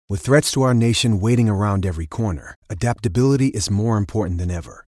With threats to our nation waiting around every corner, adaptability is more important than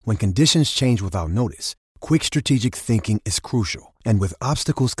ever. When conditions change without notice, quick strategic thinking is crucial. And with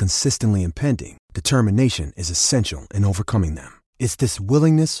obstacles consistently impending, determination is essential in overcoming them. It's this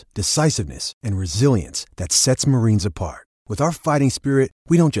willingness, decisiveness, and resilience that sets Marines apart. With our fighting spirit,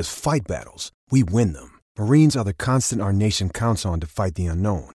 we don't just fight battles, we win them. Marines are the constant our nation counts on to fight the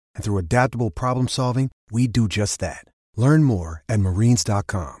unknown. And through adaptable problem solving, we do just that. Learn more at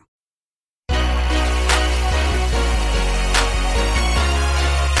marines.com.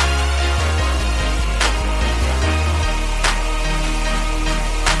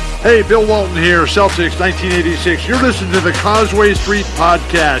 Hey, Bill Walton here, Celtics 1986. You're listening to the Causeway Street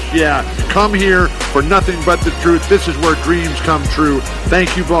Podcast. Yeah, come here for nothing but the truth. This is where dreams come true.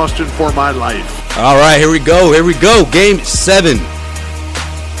 Thank you, Boston, for my life. All right, here we go. Game 7.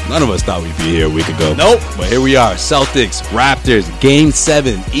 None of us thought we'd be here a week ago. Nope. But here we are, Celtics, Raptors, Game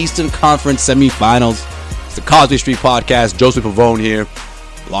 7, Eastern Conference semifinals. It's the Causeway Street Podcast. Joseph Pavone here,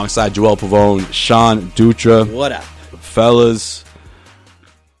 alongside Joel Pavone, Sean Dutra. What up? Fellas,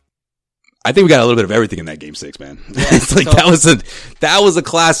 I think we got a little bit of everything in that Game 6, man. Yeah, it's like that was a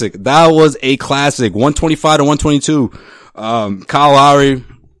classic. That was a classic. 125 to 122. Kyle Lowry,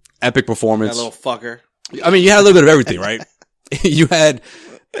 epic performance. That little fucker. I mean, you had a little bit of everything, right? You had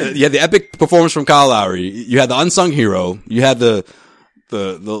the epic performance from Kyle Lowry. You had the unsung hero. You had the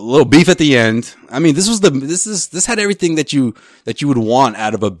little beef at the end. I mean, this had everything that you would want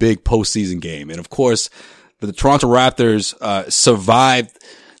out of a big postseason game. And of course, the Toronto Raptors survived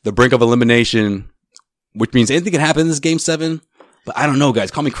the brink of elimination, which means anything can happen in this Game 7. But I don't know,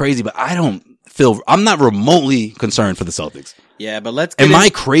 guys. Call me crazy, but I'm not remotely concerned for the Celtics. Yeah, but Am I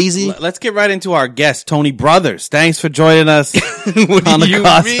crazy? Let's get right into our guest, Tony Brothers. Thanks for joining us What on do the you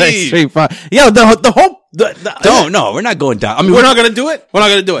Causeway mean? Street Podcast. Yo, the whole... No, we're not going down. I mean, we're not going to do it? We're not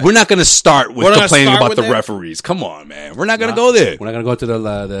going to do it. We're not going to start with complaining about the it? referees. Come on, man. We're not going to go there. We're not going to go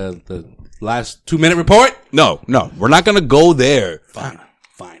to the last 2-minute report? No. We're not going to go there. Fine.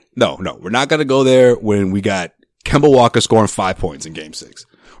 No. We're not going to go there when we got Kemba Walker scoring 5 points in Game 6.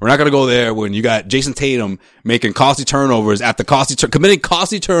 We're not going to go there when you got Jason Tatum making costly turnovers after committing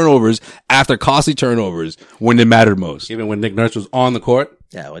costly turnovers after costly turnovers when it mattered most. Even when Nick Nurse was on the court?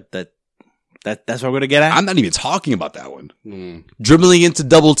 Yeah, that's what we're going to get at? I'm not even talking about that one. Dribbling into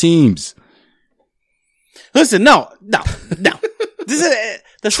double teams. Listen, no. This is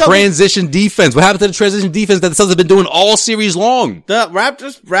the Transition defense. What happened to the transition defense that the Celtics have been doing all series long? The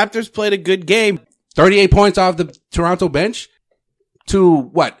Raptors played a good game. 38 points off the Toronto bench to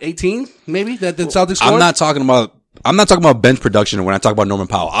what, 18 maybe that the Celtics scored? I'm not talking about bench production when I talk about Norman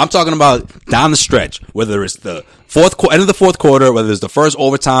Powell. I'm talking about down the stretch, whether it's the end of the fourth quarter, whether it's the first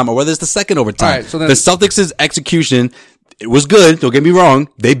overtime, or whether it's the second overtime. All right, so then, the Celtics' execution, it was good. Don't get me wrong.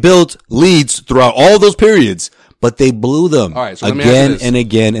 They built leads throughout all those periods, but they blew them all right, so again and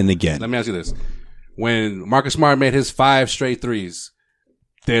again and again. Let me ask you this. When Marcus Smart made his 5 straight threes,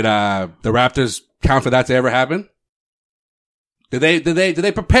 did the Raptors count for that to ever happen? Did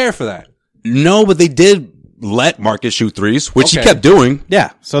they prepare for that? No, but they did let Marcus shoot threes, which he kept doing.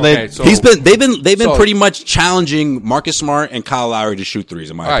 Yeah. They've been pretty much challenging Marcus Smart and Kyle Lowry to shoot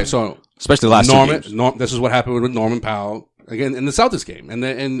threes in my opinion. All right, so especially the last 2 games. This is what happened with Norman Powell again in the Celtics game and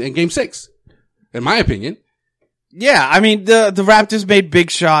in Game 6, in my opinion. Yeah, I mean the Raptors made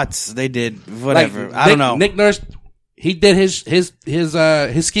big shots. They did whatever. I don't know. Nick Nurse, he did his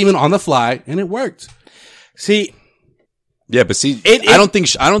scheming on the fly and it worked. See. Yeah, but see, I don't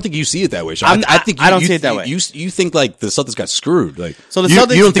think you see it that way, Sean. I don't see it that way. You think like the Celtics got screwed. Like, so the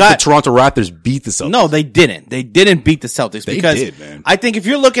Celtics you don't think the Toronto Raptors beat the Celtics? No, they didn't. They didn't beat the Celtics because did, man. I think if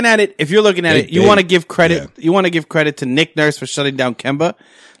you're looking at it, you want to give credit. Yeah. You want to give credit to Nick Nurse for shutting down Kemba.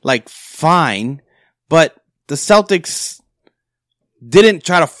 Like, fine, but the Celtics didn't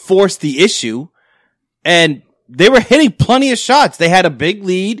try to force the issue, and they were hitting plenty of shots. They had a big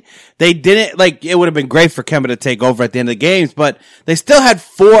lead. They didn't, it would have been great for Kemba to take over at the end of the games, but they still had a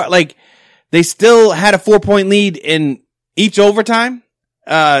 4-point lead in each overtime,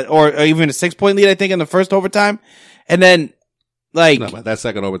 or even a 6-point lead, I think, in the first overtime. And then, no, but that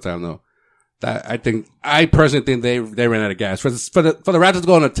second overtime, though. I personally think they ran out of gas. For the Raptors to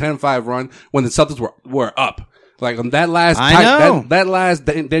go on a 10-5 run when the Celtics were up. Like, on that last, that last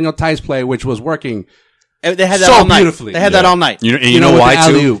Daniel Tice play, which was working. They had that so all night. Beautifully. They had that all night. You know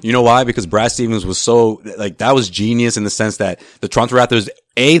why too? You know why? Because Brad Stevens was so, that was genius in the sense that the Toronto Raptors,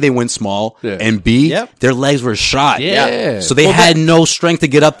 A, they went small, and B, their legs were shot. Yeah. So they had no strength to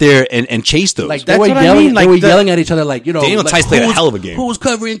get up there and chase those. Like, they were yelling at each other, Daniel Tice played a hell of a game. Who's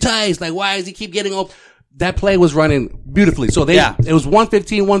covering Tice? Like, why does he keep getting up? that play was running beautifully. So it was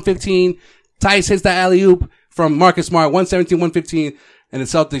 115. Tice hits the alley-oop from Marcus Smart, 117, and the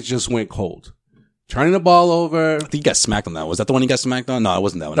Celtics just went cold. Turning the ball over. I think he got smacked on that. Was that the one he got smacked on? No, it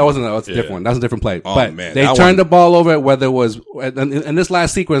wasn't that one. That wasn't that. That was a different one. That was a different play. Oh, but man, they turned the ball over, whether it was, in this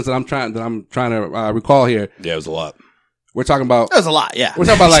last sequence that I'm trying to recall here. Yeah, it was a lot. We're talking about. That was a lot, yeah. We're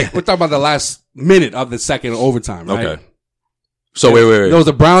talking about the last minute of the second overtime, right? Okay. So wait. There was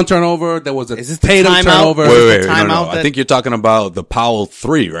a Brown turnover. There was a Tatum turnover. Wait. No. I think you're talking about the Powell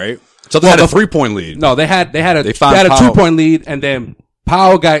 3, right? So they had a 3-point lead. No, they had a 2-point lead, and then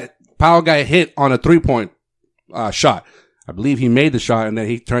Powell got hit on a 3-point shot. I believe he made the shot, and then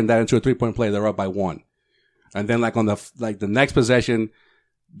he turned that into a 3-point play. They're up by 1. And then on the next possession,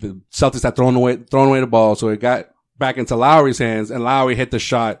 the Celtics had thrown away the ball, so it got back into Lowry's hands, and Lowry hit the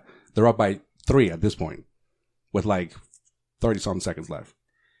shot. They're up by 3 at this point, with 30-something seconds left.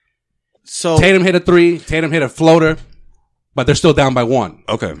 So Tatum hit a 3. Tatum hit a floater, but they're still down by 1.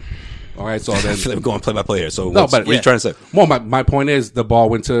 Okay. All right. So then we're going play by play here. So what are you trying to say? Well, my point is the ball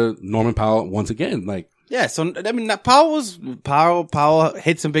went to Norman Powell once again. Yeah. So I mean, Powell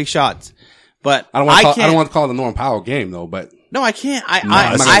hit some big shots, but I don't want to call it the Norman Powell game though. But no, I can't. I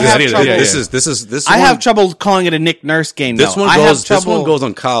have trouble. This. I have trouble calling it a Nick Nurse game. This one goes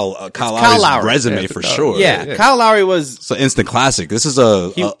on Kyle Lowry's resume for sure. Yeah, Kyle Lowry was it's an instant classic. This is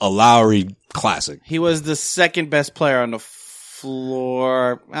a Lowry classic. He was the second best player on the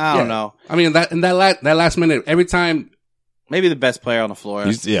floor. I don't know. I mean, that last minute, every time, maybe the best player on the floor. I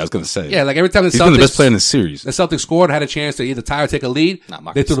was going to say. Yeah, every time he's been the best player in the series. The Celtics scored, had a chance to either tie or take a lead.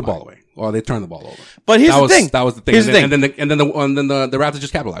 They threw the ball away, or they turned the ball over. But here's the thing. That was the thing. And then the Raptors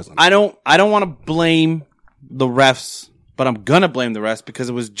just capitalized on it. I don't want to blame the refs, but I'm gonna blame the refs because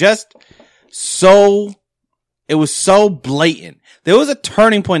it was just so blatant. There was a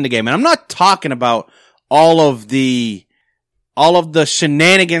turning point in the game, and I'm not talking about all of the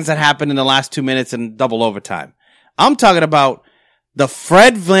shenanigans that happened in the last 2 minutes and double overtime. I'm talking about the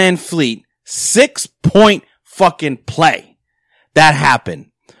Fred VanVleet 6-point fucking play that happened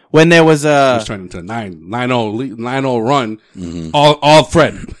when there was it was turned into a 9-0 run, all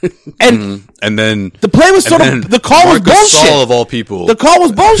Fred. And then the play was the call was bullshit. Gasol of all people. The call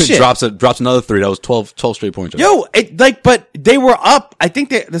was bullshit. drops another 3. That was 12 straight points. But they were up. I think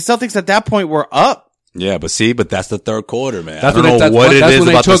the Celtics at that point were up. Yeah, but that's the third quarter, man. I don't know what it is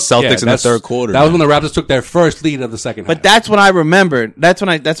about the Celtics in the third quarter. That was when the Raptors took their first lead of the second half. But that's when I remembered. That's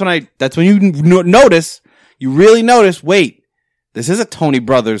when you notice, you really notice, wait, this is a Tony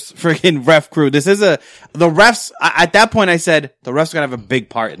Brothers freaking ref crew. This is the refs. At that point I said, the refs are going to have a big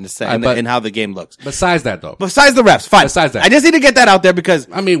part in in how the game looks. Besides that though. Besides the refs, fine. Besides that. I just need to get that out there because,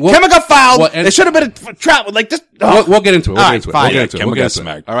 Kemba got fouled. There should have been a trap like this. We'll get into it. Kemba got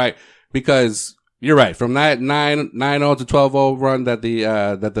smacked. All right. Because, you're right. From that 9-0 to 12-0 run that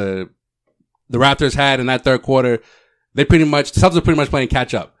the Raptors had in that third quarter, the Celtics were pretty much playing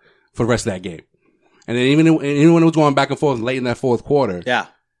catch up for the rest of that game. And then even when it was going back and forth late in that fourth quarter, yeah,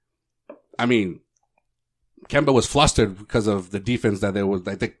 I mean, Kemba was flustered because of the defense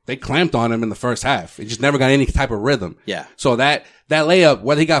that they clamped on him in the first half. It just never got any type of rhythm. Yeah. So that layup,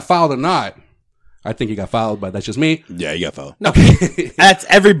 whether he got fouled or not, I think he got fouled, but that's just me. Yeah, he got fouled. Okay. That's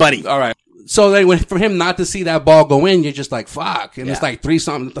everybody. All right. So then for him not to see that ball go in, you're just like, fuck. And it's like 3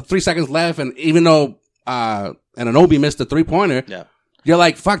 seconds left. And even though, Anunoby missed the 3-pointer, you're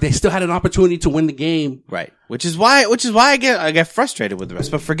like, fuck, they still had an opportunity to win the game. Right. Which is why I get frustrated with the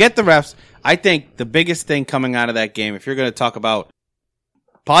refs. But forget the refs. I think the biggest thing coming out of that game, if you're going to talk about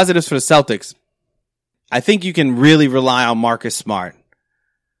positives for the Celtics, I think you can really rely on Marcus Smart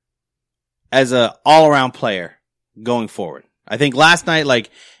as a all-around player going forward. I think last night,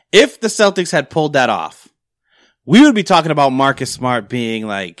 if the Celtics had pulled that off, we would be talking about Marcus Smart being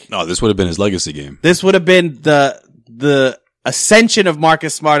no, this would have been his legacy game. This would have been the ascension of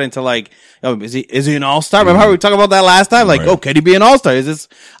Marcus Smart into is he an all-star? Remember how we talked about that last time? Right. Can he be an all-star?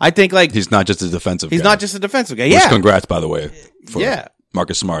 I think he's not just a defensive guy. He's not just a defensive guy. Which, congrats, by the way. For yeah.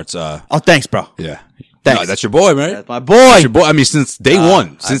 Marcus Smart's, thanks, bro. Yeah. Thanks. No, that's your boy, man. That's my boy. That's your boy. I mean, since day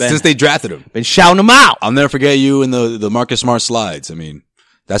one, since they drafted him. Been shouting him out. I'll never forget you in the Marcus Smart slides. I mean,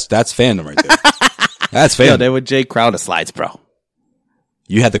 that's fandom right there. That's fandom. Yo, they were Jay Crowder slides, bro.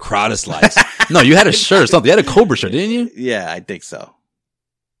 You had the Crowder slides. No, you had a shirt or something. You had a Cobra shirt, didn't you? Yeah, I think so.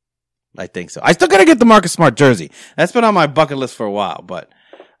 I still gotta get the Marcus Smart jersey. That's been on my bucket list for a while, but,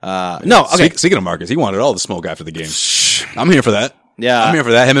 no, okay. Speaking of Marcus, he wanted all the smoke after the game. I'm here for that. Yeah. I'm here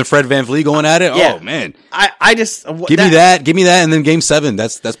for that. Him and Fred VanVleet going at it. Yeah. Oh, man. I just, give me that, and then game 7.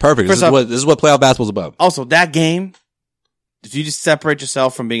 That's perfect. This is what playoff basketball's about. Also, that game, if you just separate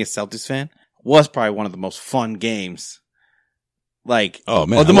yourself from being a Celtics fan, was probably one of the most fun games. Like, oh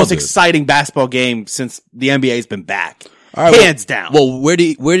man, or the most exciting basketball game since the NBA's been back. Right, hands down. Well, where do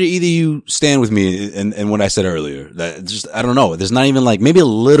either you stand with me and what I said earlier? That just, I don't know. There's not even like, there's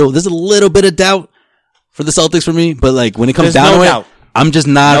a little bit of doubt for the Celtics for me, but like when it comes down to it, I'm just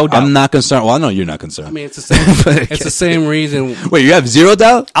not, I'm not concerned. Well, I know you're not concerned. I mean, it's the same, it's the same reason. Wait, you have zero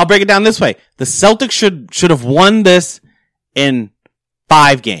doubt? I'll break it down this way. The Celtics should have won this in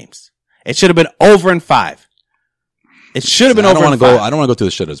 5 games. It should have been over in 5. It should have been over. I don't want to go to the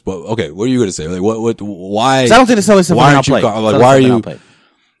shouldas, but okay, what are you going to say? Like, why? I don't think the Celtics have been outplayed. Why are you?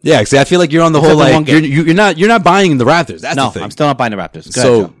 Yeah, see, I feel like you're on the whole like you're not buying the Raptors. That's the thing. I'm still not buying the Raptors.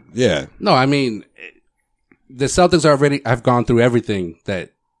 Go ahead, yeah, no, I mean, the Celtics have gone through everything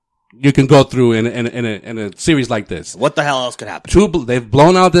that you can go through in a series like this. What the hell else could happen? They've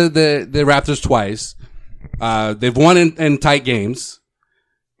blown out the Raptors twice. They've won in tight games.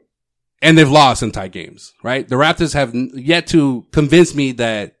 And they've lost in tight games, right? The Raptors have yet to convince me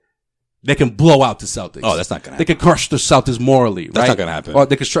that they can blow out the Celtics. Oh, that's not going to happen. They can crush the Celtics morally, right? That's not going to happen. Or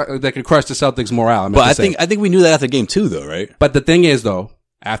they could crush the Celtics morale. But I think we knew that after game 2 though, right? But the thing is though,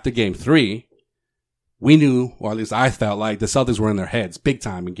 after game 3, we knew, or at least I felt like the Celtics were in their heads big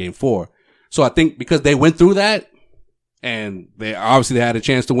time in game 4. So I think because they went through that, and they had a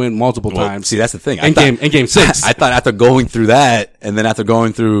chance to win multiple times. See, that's the thing. In game 6. I thought after going through that, and then after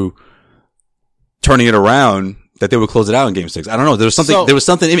going through turning it around, that they would close it out in game 6. I don't know. There was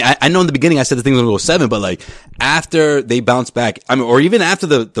something. I know in the beginning I said the thing was going to go 7, but like after they bounced back, or even after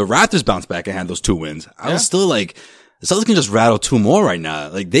the Raptors bounced back and had those 2 wins, I was still like, the Celtics can just rattle 2 more right now.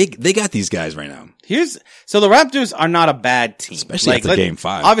 Like they got these guys right now. So the Raptors are not a bad team, especially after game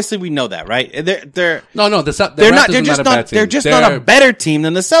 5. Obviously, we know that, right? They're just not a better team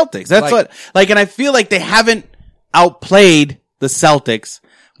than the Celtics. That's and I feel like they haven't outplayed the Celtics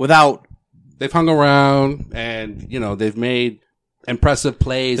without. They've hung around and, they've made impressive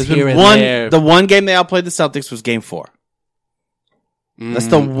plays here and there. The one game they outplayed the Celtics was game 4. That's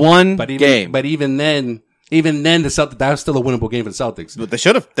the one game. But even then the Celtics, that was still a winnable game for the Celtics. But they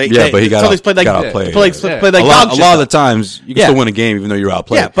should have. But he got outplayed. Played like a lot of the times, you can still win a game even though you're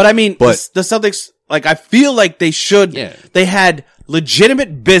outplayed. Yeah, but I mean, the Celtics, like, I feel like they should, they had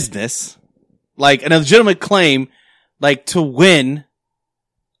legitimate business, like, and a legitimate claim, like, to win.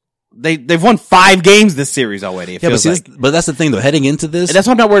 They've won 5 games this series already. But that's the thing though. Heading into this, and that's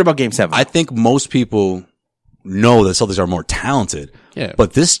why I'm not worried about game 7. I think most people know that Celtics are more talented. Yeah.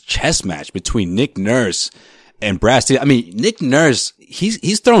 But this chess match between Nick Nurse and Brad Stevens, I mean, Nick Nurse,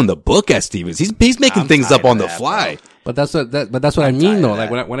 he's throwing the book at Stevens. He's making things up on the fly. But that's what I mean though. Like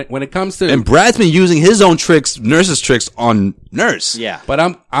when it comes to, and Brad's been using his own tricks, Nurse's tricks on Nurse. Yeah. But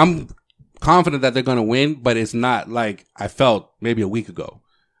I'm confident that they're going to win, but it's not like I felt maybe a week ago.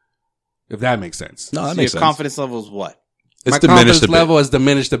 If that makes sense. No, that makes sense. Your confidence level is what? It's My diminished confidence level is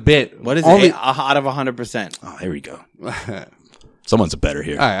diminished a bit. What is it? Out of 100%. Oh, here we go. Someone's a better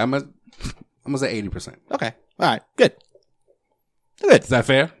here. All right, I'm gonna say 80%. Okay. All right. Good. Is that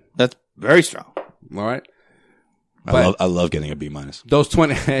fair? That's very strong. All right. I love getting a B minus. Those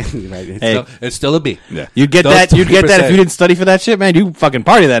 20, it's still a B. Yeah. You'd get that if you didn't study for that shit, man. You fucking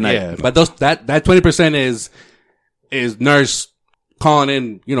party that night. Yeah. But that 20% is Nurse calling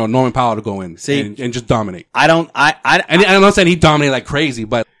in, Norman Powell to go in and just dominate. And I'm not saying he dominated like crazy,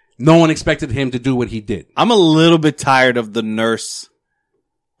 but no one expected him to do what he did. I'm a little bit tired of the Nurse,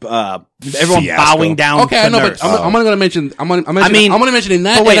 everyone bowing down. Okay, I know, Nurse. but I'm going to mention, I'm going to mention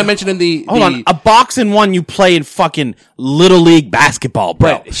that, and I'm mentioning the, hold on, a box and one you play in fucking Little League basketball,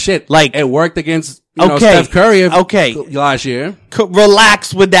 bro. But shit, like, it worked against, Steph Curry last year.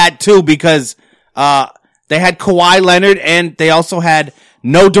 Relax with that too, because, they had Kawhi Leonard and they also had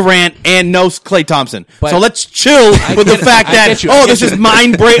no Durant and no Klay Thompson. So let's chill with the fact that, this is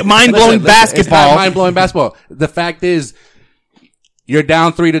mind-blowing basketball. It's not mind-blowing basketball. The fact is, you're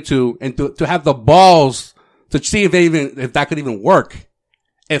down 3-2, and to have the balls to see if that could even work,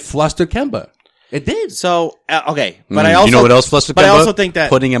 it flustered Kemba. It did. So, okay. But I also, you know what else flustered Kemba? But I also think that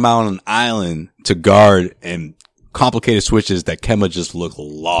putting him out on an island to guard and complicated switches that Kemba just looked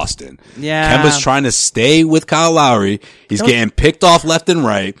lost in. Yeah. Kemba's trying to stay with Kyle Lowry. He's getting picked off left and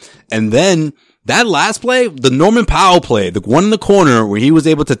right. And then that last play, the Norman Powell play, the one in the corner where he was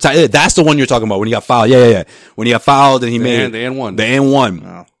able to that's the one you're talking about when he got fouled. Yeah. When he got fouled and he made the and one. The and one.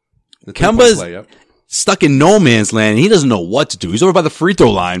 Wow. Kemba's, stuck in no man's land, and he doesn't know what to do. He's over by the free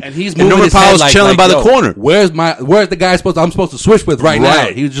throw line, and he's moving Norman his head Powell's like, chilling by the corner. Where's the guy I'm supposed to switch with right now?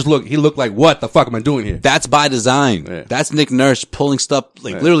 He looked like, what the fuck am I doing here? That's by design. Yeah. That's Nick Nurse pulling stuff,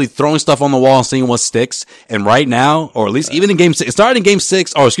 literally throwing stuff on the wall and seeing what sticks. And right now, or at least even in game 6, it started in game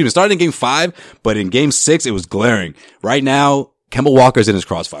 6, started in game 5, but in game 6, it was glaring. Right now, Kemba Walker's in his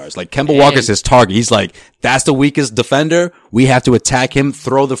crossfires. Like, Kemba Walker's his target. He's like, that's the weakest defender. We have to attack him,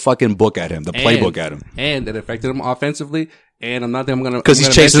 throw the fucking book at him, the playbook at him. And it affected him offensively. And because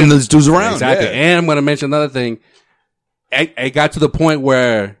he's chasing those dudes around. Exactly. Yeah. And I'm going to mention another thing. It got to the point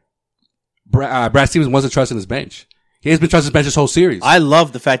where Brad Stevens wasn't trusting his bench. He has been trusting his bench this whole series. I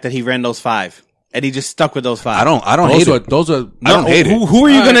love the fact that he ran those 5. And he just stuck with those 5. I don't hate it. I don't hate it. Who are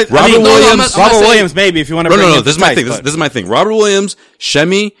you going to? Robert Williams. Robert Williams, maybe if you want to. No. This is my thing. This is my thing. Robert Williams,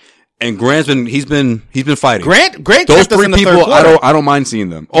 Shemi, and Grant's been. He's been fighting. Grant. Those 3 people. I don't mind seeing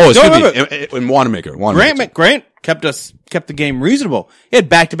them. Oh, excuse me. And Wanamaker. Grant kept the game reasonable. He had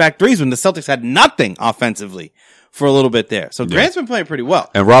back-to-back threes when the Celtics had nothing offensively for a little bit there. So Grant's been playing pretty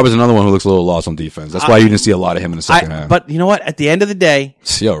well. And Robert's another one who looks a little lost on defense. That's why you didn't see a lot of him in the second half. But you know what? At the end of the day,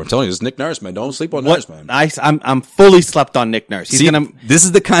 yo, I'm telling you, it's Nick Nurse, man. Don't sleep on Nurse, man. I'm fully slept on Nick Nurse. This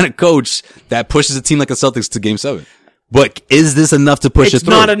is the kind of coach that pushes a team like the Celtics to Game 7. But is this enough to push it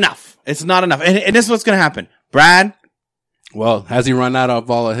through? It's not enough. And this is what's going to happen. Brad. Well, has he run out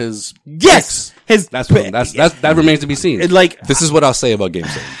of all of his? Yes. That remains to be seen. This is what I'll say about Game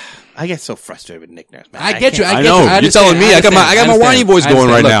 7. I get so frustrated with Nick Nurse, man. I get you. I know. You're telling me. I got my whiny voice going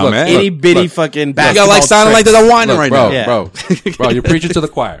right now, man. Itty bitty fucking basketball. You got like sounding like they're whining right now. Bro, you're preaching to the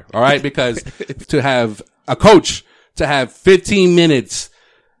choir. All right. Because to have a coach to have 15 minutes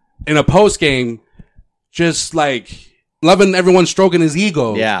in a post game, just like loving everyone stroking his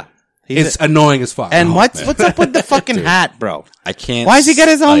ego. Yeah. It's annoying as fuck. And what's up with the fucking hat, bro? I can't. Why does he get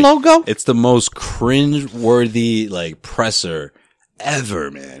his own logo? It's the most cringe-worthy, presser ever,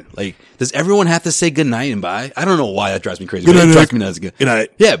 man. Like, does everyone have to say goodnight and bye? I don't know why that drives me crazy. Good night, drives me nuts. Good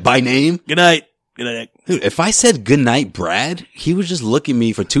night. Yeah, by name. Good night. Good night. Dude, if I said good night, Brad, he would just look at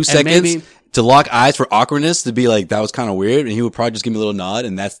me for 2 seconds to lock eyes for awkwardness, to be like, that was kind of weird, and he would probably just give me a little nod,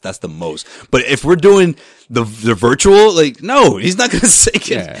 and that's the most. But if we're doing the virtual, no, he's not gonna say good.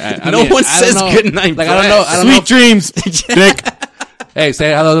 Yeah, no one says good night. Like, I don't know. Sweet dreams, Nick. Hey,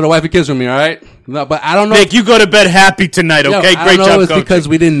 say hello to the wife and kids from me, all right? No, but I don't know. Nick, you go to bed happy tonight, okay? Great job, It's because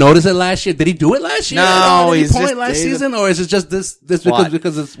we didn't notice it last year. Did he do it last year? No, he's just last season, or is it just this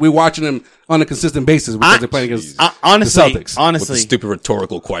because we're watching him on a consistent basis because they're playing against the Celtics? With the stupid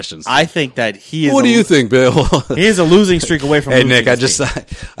rhetorical questions. I think that he is. What do you think, Bill? He is a losing streak away from. Hey, Nick, I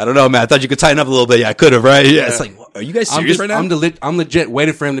don't know, man. I thought you could tighten up a little bit. Yeah, I could have, right? Yeah, it's like, are you guys serious right now? I'm legit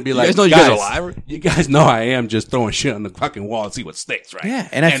waiting for him to be like, you guys know you guys are alive? You guys know I am just throwing shit on the fucking wall and see what sticks, right? Yeah,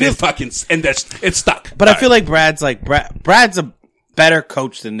 and it's stuck. But I feel like Brad's a better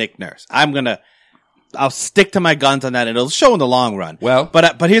coach than Nick Nurse. I'll stick to my guns on that, and it'll show in the long run. Well,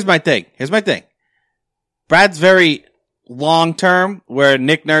 but here's my thing. Brad's very long term, where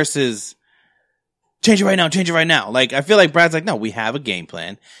Nick Nurse is change it right now. Like, I feel like Brad's like, no, we have a game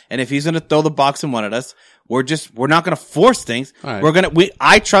plan, and if he's gonna throw the box in one at us, we're not gonna force things. Right.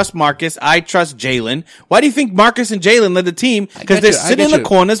 I trust Marcus. I trust Jalen. Why do you think Marcus and Jalen led the team? Because they're sitting in the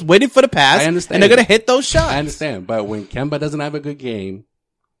corners waiting for the pass, and they're gonna hit those shots. I understand, but when Kemba doesn't have a good game,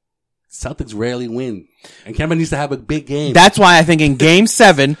 Celtics rarely win. And Kemba needs to have a big game. That's why I think in Game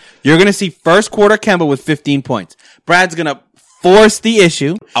 7, you're going to see first quarter Kemba with 15 points. Brad's going to force the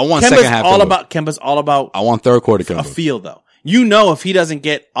issue. I want second half. Kemba's all about. I want third quarter Kemba. A feel, though. You know, if he doesn't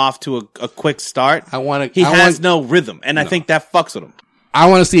get off to a quick start, he has no rhythm. And I think that fucks with him. I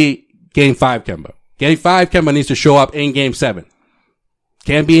want to see Game 5 Kemba. Game 5 Kemba needs to show up in Game 7.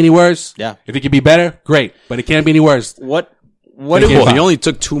 Can't be any worse. Yeah. If it can be better, great. But it can't be any worse. He only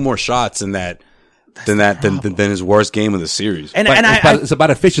took 2 more shots than his worst game of the series. It's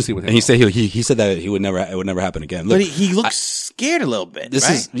about efficiency with him. And he said that it would never happen again. Look, but he looks scared a little bit.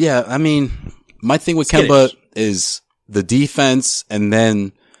 I mean, my thing with Kemba is the defense and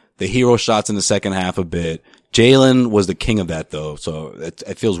then the hero shots in the second half a bit. Jalen was the king of that, though, so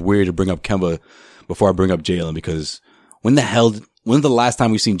it feels weird to bring up Kemba before I bring up Jalen, because when's the last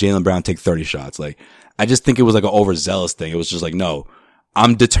time we've seen Jaylen Brown take 30 shots? Like, I just think it was like an overzealous thing. It was just like, no,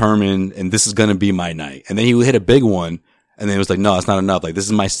 I'm determined and this is going to be my night. And then he hit a big one and then it was like, no, it's not enough. Like, this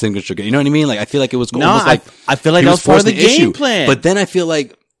is my signature game. You know what I mean? Like, I feel like it was almost like, I feel like that was part of the game plan. But then I feel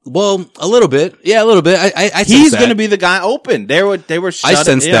like, well, a little bit. Yeah, a little bit. I He's going to be the guy open. They were shut. I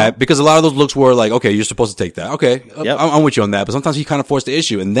sensed that because a lot of those looks were like, okay, you're supposed to take that. Okay. Yep. I'm with you on that. But sometimes he kind of forced the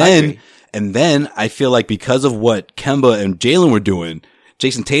issue. And then I feel like because of what Kemba and Jalen were doing,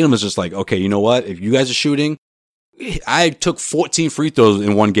 Jason Tatum is just like, okay, you know what? If you guys are shooting, I took 14 free throws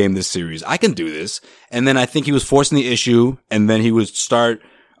in one game this series. I can do this. And then I think he was forcing the issue, and then he would start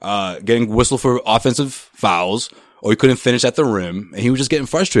getting whistled for offensive fouls, or he couldn't finish at the rim, and he was just getting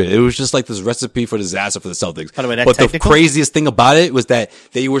frustrated. It was just like this recipe for disaster for the Celtics. By the way, that's but technical? The craziest thing about it was that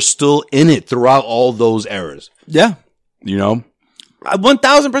they were still in it throughout all those errors. Yeah. You know?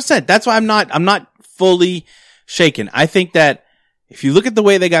 1,000%. That's why I'm not fully shaken. I think that if you look at the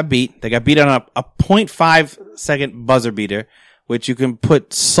way they got beat on a 0.5 second buzzer beater, which you can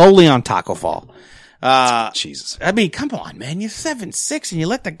put solely on Taco Fall. Jesus. I mean, come on, man. You're 7'6" and you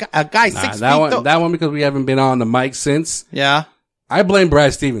let a guy 6 feet. That one because we haven't been on the mic since. Yeah. I blame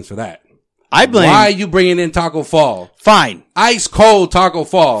Brad Stevens for that. Why are you bringing in Taco Fall? Fine. Ice cold Taco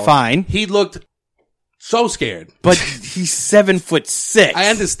Fall. Fine. He looked so scared. But he's 7'6". I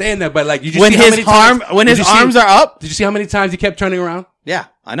understand that, but like, you just when see how many times, when his arms are up. Did you see how many times he kept turning around? Yeah,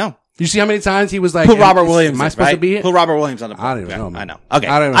 I know. Did you see how many times he was like, put Robert Williams, am I supposed to be it? Put Robert Williams on the I don't even know, man. I know. Okay.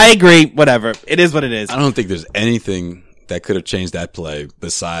 I agree. Whatever. It is what it is. I don't think there's anything that could have changed that play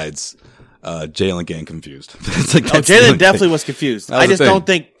besides Jalen getting confused. Jalen definitely was confused. I don't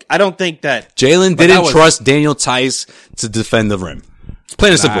think that Jalen didn't trust Daniel Tice to defend the rim.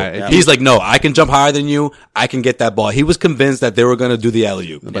 Plain and simple. He's like, no, I can jump higher than you. I can get that ball. He was convinced that they were going to do the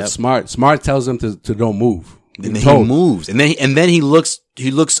alley-oop. But Smart tells him to don't move. And then he moves. And then he looks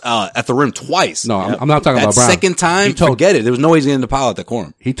at the rim twice. No, I'm not talking about Brown. Second time, forget it. There was no way he's getting the pile at the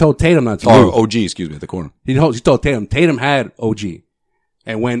corner. He told Tatum not to move. OG, excuse me, at the corner. He told Tatum. Tatum had OG.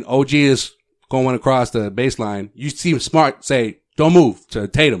 And when OG is going across the baseline, you see Smart say, don't move to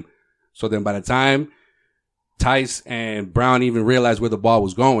Tatum. So then by the time Tice and Brown even realized where the ball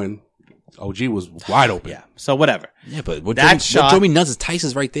was going, OG was wide open. Yeah. So whatever. Yeah, but what drove me nuts is Tice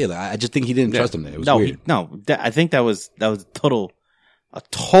is right there. Like, I just think he didn't trust him there. It was weird. I think that was a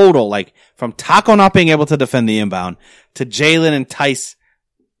total, like, from Taco not being able to defend the inbound to Jalen and Tice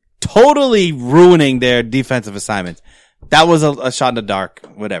totally ruining their defensive assignments. That was a shot in the dark.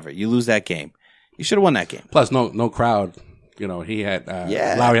 Whatever. You lose that game. You should have won that game. Plus, no crowd. You know, he had,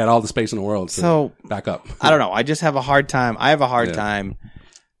 Lowry had all the space in the world to back up. I don't know. I just have a hard time. I have a hard time.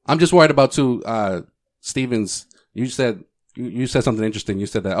 I'm just worried about Stevens. You said something interesting. You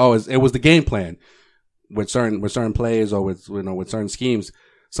said that, it was the game plan with certain plays or with certain schemes.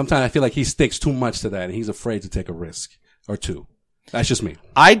 Sometimes I feel like he sticks too much to that and he's afraid to take a risk or two. That's just me.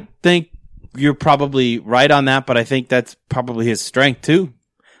 I think you're probably right on that, but I think that's probably his strength too.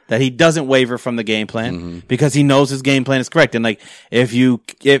 That he doesn't waver from the game plan because he knows his game plan is correct. And like,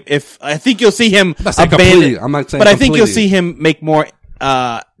 if I think you'll see him abandon, I'm not saying but I think you'll see him make more,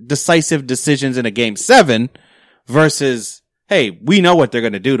 decisive decisions in a game 7 versus, hey, we know what they're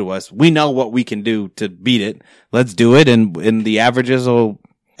going to do to us. We know what we can do to beat it. Let's do it. And the averages will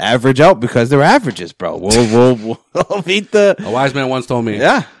average out because they're averages, bro. We'll beat the. A wise man once told me,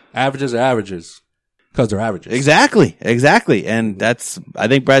 averages are averages. Because they're averages. Exactly. And I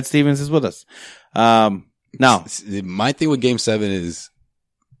think Brad Stevens is with us. Now, my thing with game 7 is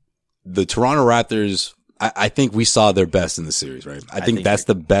the Toronto Raptors. I think we saw their best in the series, right? I think that's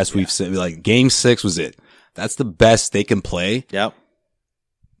the best we've seen. Like, game 6 was it. That's the best they can play. Yep.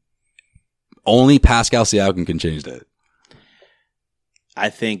 Only Pascal Siakam can change that.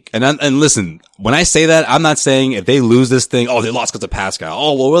 I think. And listen, when I say that, I'm not saying if they lose this thing, they lost because of Pascal.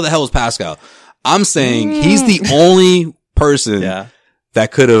 Oh, well, where the hell is Pascal? I'm saying he's the only person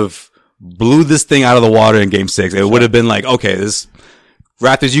that could have blew this thing out of the water in game 6. It would have been like, okay, this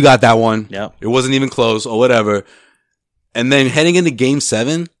Raptors, you got that one. Yep. It wasn't even close or whatever. And then heading into game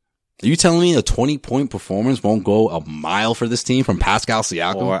 7, are you telling me a 20-point performance won't go a mile for this team from Pascal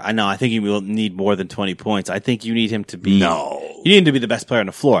Siakam? I think you will need more than 20 points. I think you need him to be. No. You need him to be the best player on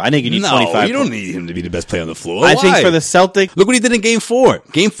the floor. I think you need 25. You don't need him to be the best player on the floor. I think for the Celtics. Look what he did in game 4.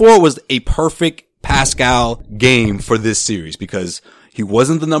 Game 4 was a perfect Pascal game for this series because he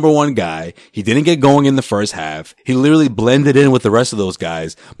wasn't the number one guy. He didn't get going in the first half. He literally blended in with the rest of those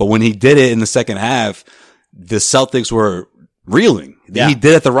guys. But when he did it in the second half, the Celtics were reeling. Yeah. He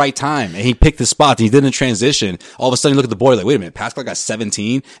did it at the right time and he picked the spots. He did in transition. All of a sudden you look at the board like, wait a minute, Pascal got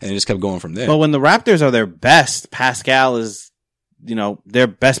 17 and it just kept going from there. But when the Raptors are their best, Pascal is, their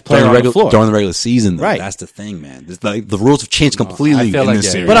best player on the floor. During the regular season, though. Right. That's the thing, man. The rules have changed completely in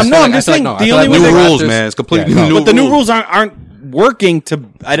this series. But I'm just saying, the only way new rules, man. It's completely new rules. But the new rules aren't working to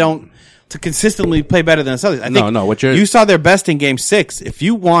consistently play better than the Celtics. I think you saw their best in game 6. If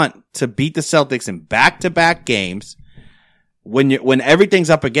you want to beat the Celtics in back-to-back games, when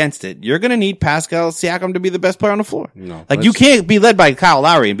everything's up against it, you're going to need Pascal Siakam to be the best player on the floor. No, you can't be led by Kyle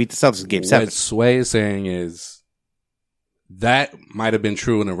Lowry and beat the Celtics in game 7. What Sway is saying is that might have been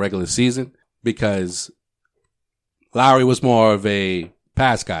true in the regular season because Lowry was more of a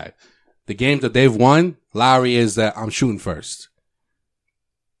pass guy. The games that they've won, Lowry is that I'm shooting first.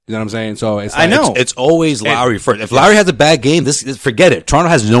 You know what I'm saying? So it's like, I know it's always Lowry first. If Lowry has a bad game, forget it. Toronto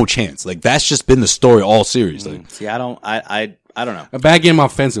has no chance. Like that's just been the story all series. Like, see, I don't know. A bad game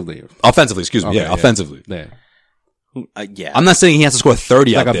offensively. Excuse me. Okay, yeah, offensively. Yeah. Yeah. I'm not saying he has to score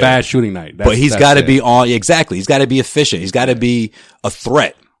 30 like out a there, bad shooting night. But he's got to be on. Exactly. He's got to be efficient. He's got to be a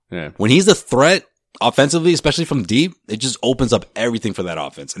threat. Yeah. When he's a threat offensively, especially from deep, it just opens up everything for that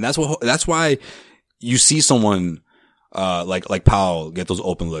offense. And that's why you see someone like Powell get those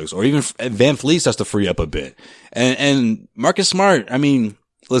open looks, or even Van Fleet starts to free up a bit. And Marcus Smart, I mean,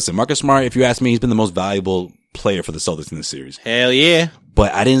 listen, Marcus Smart, if you ask me, he's been the most valuable player for the Celtics in this series. Hell yeah.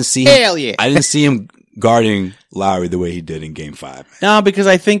 But I didn't see him guarding Lowry the way he did in Game 5. No, because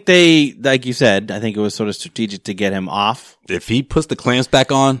I think they, like you said, I think it was sort of strategic to get him off. If he puts the clamps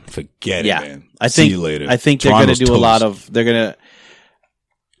back on, forget it, man. See you later. I think they're going to do a lot of, they're going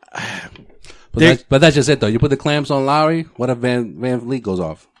to. But that's just it, though. You put the clamps on Lowry, what if Van Vliet goes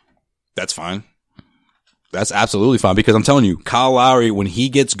off? That's fine. That's absolutely fine because I'm telling you, Kyle Lowry, when he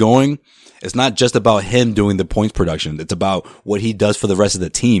gets going, it's not just about him doing the points production. It's about what he does for the rest of the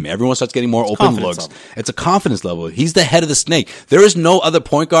team. Everyone starts getting more open looks. Level. It's a confidence level. He's the head of the snake. There is no other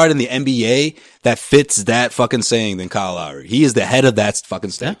point guard in the NBA that fits that fucking saying than Kyle Lowry. He is the head of that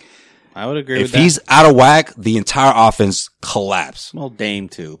fucking snake. Yeah, I would agree with that. If he's out of whack, the entire offense collapse. Well, Dame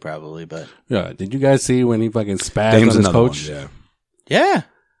too, probably, but. Yeah. Did you guys see when he fucking spazzed on his coach? One, yeah.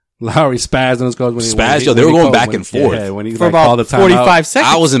 Lowry spazzed on his coach when they were going back and forth. Yeah, when he for about 45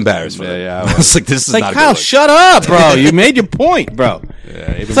 seconds. I was embarrassed for that. Yeah, I was like, this is like, not Kyle, good. shut up, bro. You made your point, bro.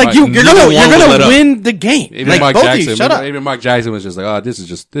 Yeah, it's like you're gonna win the game. Even like, Mark both Jackson, of you, shut up. Even Mark Jackson was just like, oh, this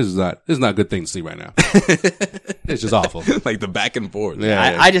is not a good thing to see right now. It's just awful. Like the back and forth.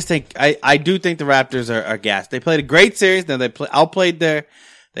 Yeah, I just think I do think the Raptors are gassed. They played a great series. Then they outpunted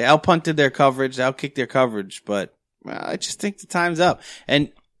their coverage, they outkicked their coverage, but I just think the time's up.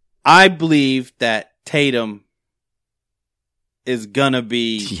 And I believe that Tatum is gonna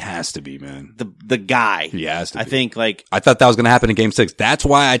be. He has to be, man. The guy. He has to be. I think, I thought that was gonna happen in Game 6. That's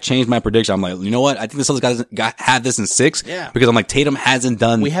why I changed my prediction. I'm like, you know what? I think the Celtics had this in 6. Yeah. Because I'm like, Tatum hasn't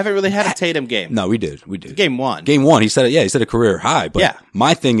done. We haven't really had a Tatum game. No, we did. Game 1. Game 1. He said it. Yeah, he said a career high. But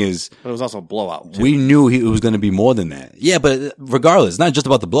my thing is, but it was also a blowout. We knew it was gonna be more than that. Yeah, but regardless, it's not just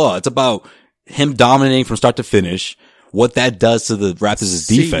about the blowout. It's about him dominating from start to finish. What that does to the Raptors'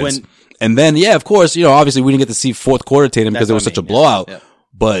 defense. And then, of course, obviously we didn't get to see fourth quarter Tatum because it was such a blowout. Yeah.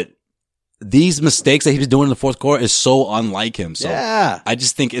 But these mistakes that he was doing in the fourth quarter is so unlike him. So I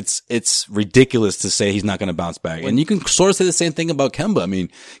just think it's ridiculous to say he's not going to bounce back. And you can sort of say the same thing about Kemba. I mean,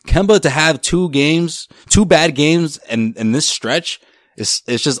 Kemba to have 2 bad games and this stretch it's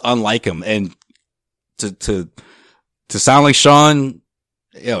just unlike him. And to sound like Sean,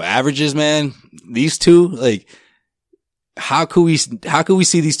 averages, man, these two, like, how could we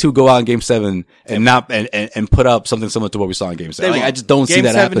see these two go out in Game 7 and not and put up something similar to what we saw in Game 7? Like, I just don't see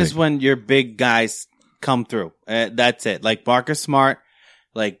that happening. Game 7 is when your big guys come through. That's it. Like Marcus Smart,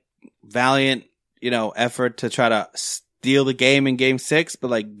 like valiant, effort to try to steal the game in Game 6,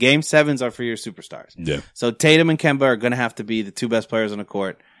 but like Game 7s are for your superstars. Yeah. So Tatum and Kemba are going to have to be the 2 best players on the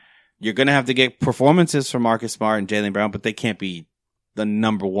court. You're going to have to get performances from Marcus Smart and Jaylen Brown, but they can't be the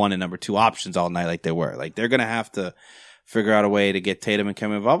number 1 and number 2 options all night like they were. Like they're going to have to figure out a way to get Tatum and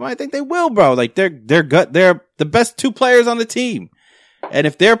Kemba involved. I think they will, bro. Like they're good. They're the best 2 players on the team. And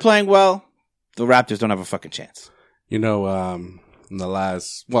if they're playing well, the Raptors don't have a fucking chance. In the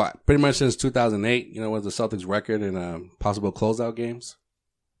last, pretty much since 2008, what's the Celtics record in possible closeout games?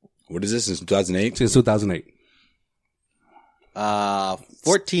 What is this, since 2008? Since 2008.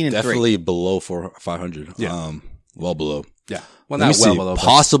 14-3. Definitely below 500. Yeah. Well below. Yeah. Well, not well below.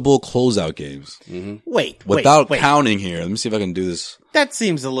 Possible closeout games. Mm-hmm. Wait. Without counting here. Let me see if I can do this. That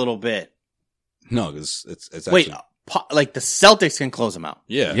seems a little bit. No, because it's actually. Like the Celtics can close them out.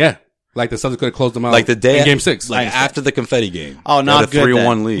 Yeah. Yeah. Like the Celtics could have closed them out like the day in Game 6. Like after the confetti game. Oh, not good.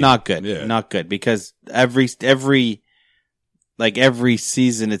 3-1 lead. Not good. Yeah. Not good. Because every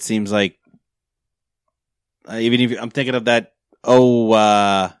season it seems like, even if I'm thinking of that,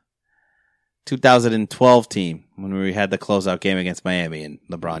 2012 team when we had the closeout game against Miami and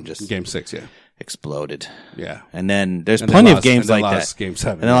LeBron just Game 6, exploded. Yeah. And then there's plenty of games like that. Game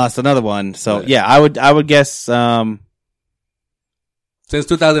 7. And then lost another one. So I would guess, since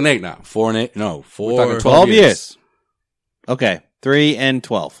 2008 now. 4-8. No, 12 years. Okay.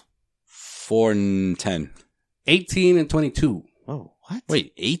 3-12. 4-10. 18-22. Oh, what?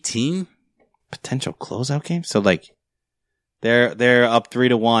 Wait, 18? Potential closeout game? So like They're up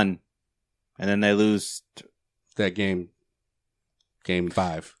 3-1, and then they lose that game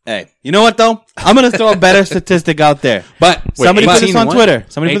 5. Hey, you know what though? I'm gonna throw a better statistic out there. But somebody put this on Twitter.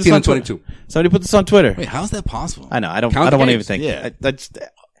 Somebody put this on 22. Somebody put this on Twitter. Wait, how is that possible? I know. I don't want to even think. Yeah. That's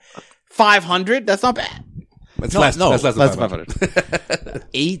 500. That's not bad. That's less than 500.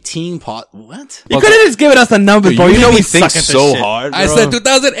 18 What? You could have just given us the numbers, bro. You know we we think suck at this so shit. hard, bro. I said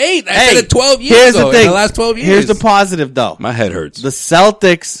 2008. I said it 12 years Here's ago. the thing. In the last 12 years. Here's the positive though. My head hurts. The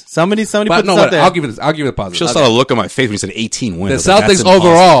Celtics. Somebody put this out there. I'll give it this. I'll give it a positive. Just saw a look on my face when you said 18 wins. The Celtics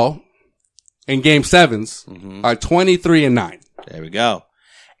overall in game 7s are 23-9. There we go.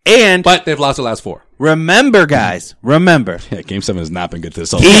 But they've lost the last 4. Remember, guys. Remember. Yeah, game 7 has not been good to the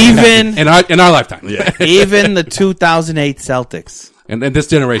Celtics. Even in our lifetime. Yeah. Even the 2008 Celtics and this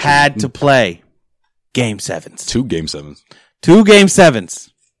generation had to play game 7s. 2 game 7s. 2 game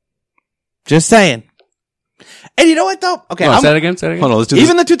 7s. Just saying. And you know what though? Okay, say that again. Hold on, let's do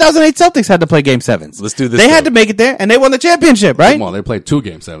even the 2008 Celtics had to play game 7s. Let's do this. They had to make it there, and they won the championship, right? Well, they played 2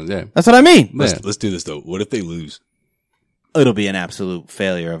 game 7s. Yeah, that's what I mean. Let's do this though. What if they lose? It'll be an absolute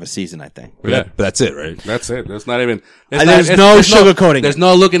failure of a season, I think. Yeah, but that's it, right? That's it. That's not even. There's no sugarcoating. There's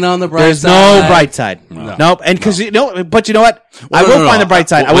no looking on the bright There's side. no bright side. Nope. And because you know, but you know what? I will find the bright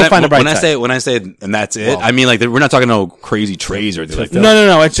side. I will find the bright side. When I say, and that's it, I mean like we're not talking no crazy trades or anything like that.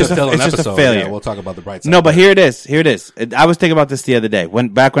 No. It's just a failure. Yeah, we'll talk about the bright side. No, but here it is. I was thinking about this the other day.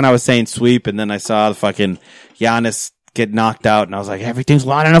 Back when I was saying sweep, and then I saw the fucking Giannis get knocked out, and I was like, everything's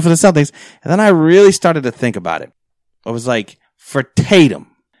lining up for the Celtics. And then I really started to think about it. I was like, for Tatum,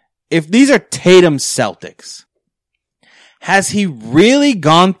 if these are Tatum's Celtics, has he really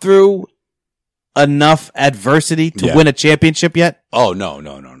gone through enough adversity to win a championship yet? Oh, no.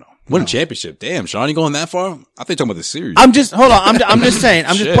 Win a championship. Damn, Sean, you going that far? I think you're talking about the series. I'm just saying.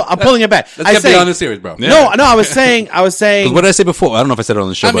 I'm pulling it back. Let's get beyond the series, bro. Yeah. No, I was saying. What did I say before? I don't know if I said it on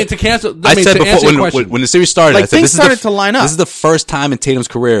the show. I mean, to cancel. I said before when the series started, like, I said things started to line up. This is the first time in Tatum's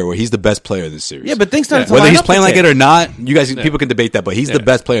career where he's the best player in this series. Yeah, but things started to line up. Whether he's playing like it or not, you guys, people can debate that, but he's the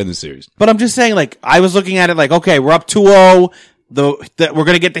best player in the series. But I'm just saying, like, I was looking at it like, okay, we're up 2-0. We're going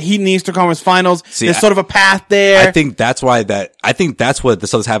to get the Heat in the Eastern Conference Finals. There's sort of a path there. I think that's what the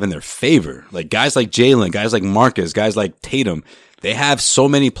Celtics have in their favor. Like guys like Jalen, guys like Marcus, guys like Tatum, they have so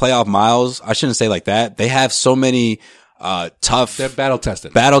many playoff miles. I shouldn't say like that. They have so many tough. They're battle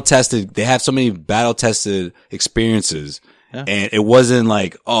tested. They have so many battle tested experiences, and it wasn't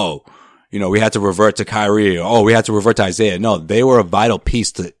like we had to revert to Kyrie. We had to revert to Isaiah. No, they were a vital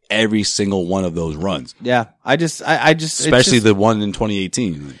piece to every single one of those runs. Yeah, I just, especially the one in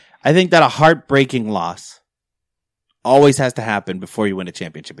 2018. I think that a heartbreaking loss always has to happen before you win a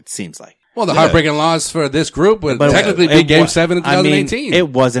championship. It seems like. Well, the heartbreaking loss for this group would technically be Game 7 in 2018. I mean, it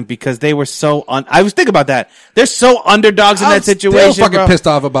wasn't because they were so I was thinking about that. They're so underdogs in that situation. I was fucking pissed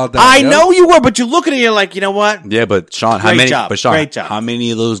off about that. I know you were, but you look at it and you're like, you know what? Yeah, but Sean, Great job. how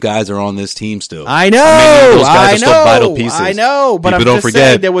many of those guys are on this team still? I know. How many of those guys are still vital pieces? I know, but People I'm just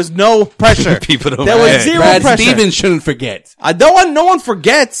saying there was no pressure. People don't There was zero Brad pressure. Stevens shouldn't forget. No one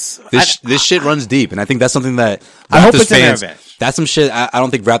forgets. This shit runs deep, and I think that's something that I hope Raptors it's in their fans. advantage. That's some shit I don't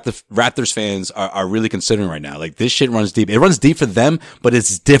think Raptors fans are really considering right now. Like this shit runs deep. It runs deep for them, but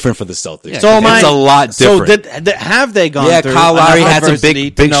it's different for the Celtics. So it's a lot different. So have they gone through? Kyle Lowry had some adversity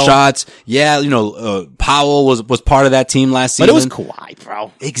big shots. Yeah, Powell was part of that team last season. But it was Kawhi,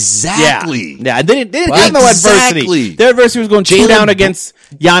 bro. Exactly. Yeah. They didn't have no adversity. Their adversity was going 2 down against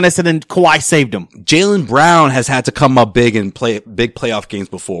Giannis, and then Kawhi saved them. Jaylen Brown has had to come up big and play big playoff games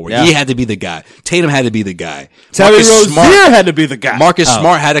before where he had to be the guy. Tatum had to be the guy. Terry Rozier had to be the guy. Marcus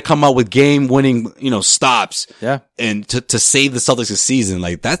Smart had to come up with game-winning, stops. Yeah. And to save the Celtics this season.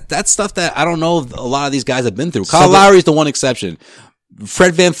 Like that's stuff that I don't know if a lot of these guys have been through. Kyle Lowry is the one exception.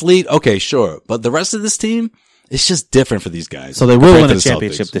 Fred VanVleet, okay, sure. But the rest of this team, it's just different for these guys. So they will win a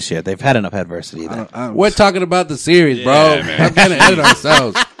championship this year. They've had enough adversity there. We're talking about the series, bro. We're kind of ahead of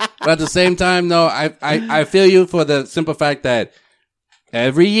ourselves. But at the same time, no, I feel you for the simple fact that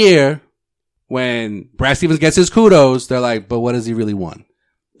every year when Brad Stevens gets his kudos, they're like, but what does he really want?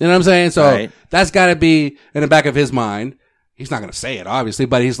 You know what I'm saying? So that's got to be in the back of his mind. He's not going to say it, obviously,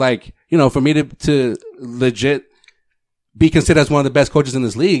 but he's like, for me to legit be considered as one of the best coaches in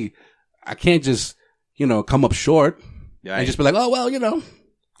this league, I can't just, come up short and just be like, oh, well,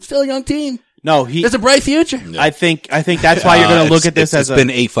 still a young team. No, there's a bright future. I think that's why you're going to look at this as it's been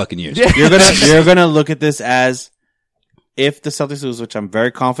 8 fucking years. You're going to look at this as if the Celtics lose, which I'm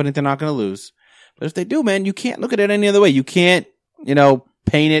very confident they're not going to lose. But if they do, man, you can't look at it any other way. You can't,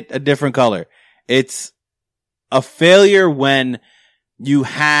 paint it a different color. It's a failure when you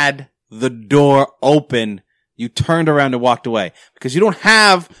had the door open, You turned around and walked away because you don't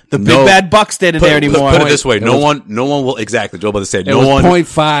have the big bad buck standing there anymore. Put it this way: no one will exactly. Joe about to say no one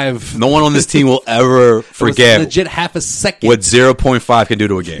 0.5. No one on this team will ever forget. It was legit half a second. What 0.5 can do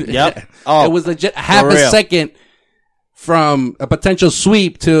to a game. Yep. Oh, it was legit half a second from a potential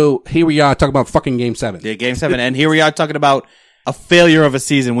sweep to here we are talking about fucking Game 7. Yeah, Game 7, and here we are talking about a failure of a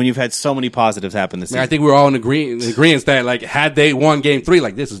season when you've had so many positives happen this season. I think we're all in agreement that like had they won Game 3,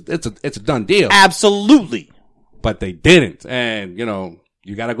 like it's a done deal. Absolutely. But they didn't. And,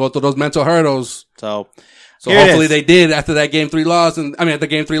 you got to go through those mental hurdles. So hopefully they did after that Game 3 loss after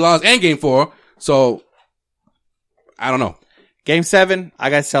Game 3 loss and Game 4. So I don't know. Game 7, I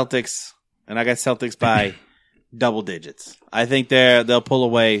got Celtics, and I got Celtics by double digits. I think they'll pull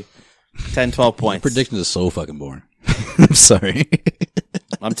away 10, 12 points. Predictions are so fucking boring. I'm sorry.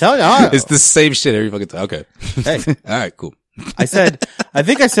 I'm telling you. It's the same shit every fucking time. Okay. Hey. All right, cool. I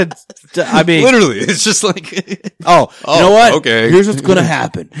mean. Literally, it's just like. You know what? Okay. Here's what's going to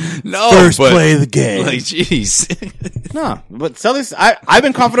happen. First play of the game. Like, jeez. No, but Celtics, I've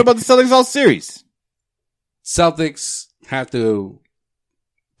been confident about the Celtics all series. Celtics have to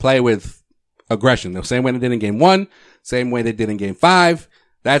play with aggression. The same way they did in Game 1, same way they did in Game 5.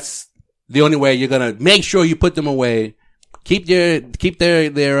 That's the only way you're going to make sure you put them away. Keep their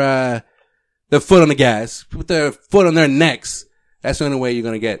foot on the gas. Put their foot on their necks. That's the only way you're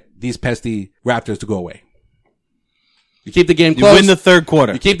going to get these pesky Raptors to go away. You keep the game close. You win the third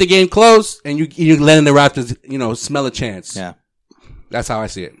quarter. You keep the game close, and you letting the Raptors, smell a chance. Yeah. That's how I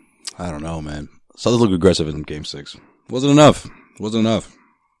see it. I don't know, man. Celtics look aggressive in Game 6. Wasn't enough.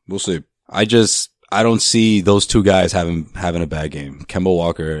 We'll see. I don't see those two guys having a bad game. Kemba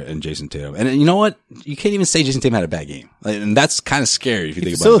Walker and Jason Tatum. And you know what? You can't even say Jason Tatum had a bad game. And that's kind of scary if you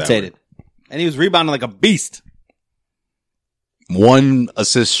think about it. Facilitated. And he was rebounding like a beast. 1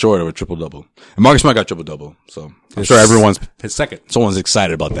 assist short of a triple-double. And Marcus Smart got triple-double. So I'm sure his second. Someone's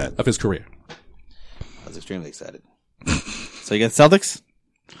excited about that. Of his career. I was extremely excited. So you got Celtics?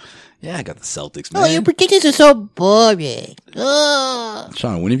 Yeah, I got the Celtics, man. Oh, your predictions are so boring. Oh.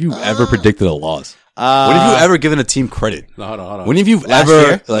 Sean, when have you ever predicted a loss? When have you ever given a team credit? No, hold on. When have you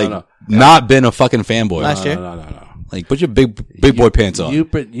not been a fucking fanboy? Last year? No. Like, put your big boy pants on.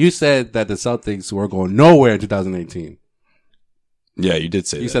 You said that the Celtics were going nowhere in 2018. Yeah, you did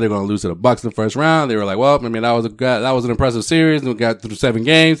say that. You said they were going to lose to the Bucks in the first round. They were like, well, I mean, that was an impressive series. We got through 7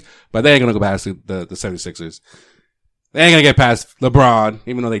 games, but they ain't going to go past the 76ers. They ain't going to get past LeBron,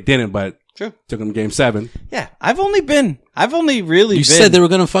 even though they didn't, but True. Took them to Game 7. Yeah, I've only really You said they were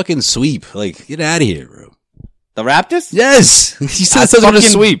going to fucking sweep. Like, get out of here, bro. The Raptors? Yes. You said they were going to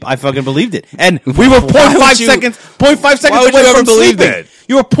sweep. I fucking believed it. And we were 0.5 seconds away from believe sleeping. that?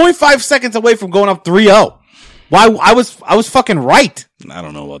 You were 0.5 seconds away from going up 3-0. Why? I was fucking right. I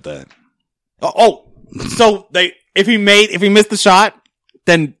don't know about that. So if he missed the shot,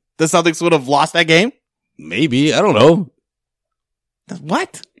 then the Celtics would have lost that game? Maybe. I don't know.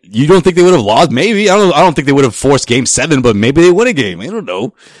 What? You don't think they would have lost? Maybe. I don't think they would have forced Game 7, but maybe they win a game. I don't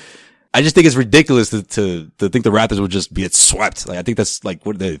know. I just think it's ridiculous to think the Raptors would just get swept. Like, I think that's like,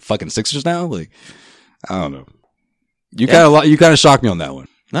 what are they, fucking Sixers now? Like, I don't know. You kind of shocked me on that one.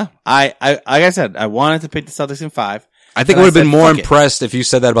 No, like I said, I wanted to pick the Celtics in 5. I think I would have been more impressed if you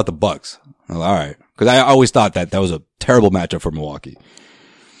said that about the Bucks. Well, all right. Cause I always thought that was a terrible matchup for Milwaukee.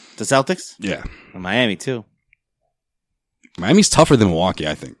 The Celtics? Yeah. And Miami too. Miami's tougher than Milwaukee,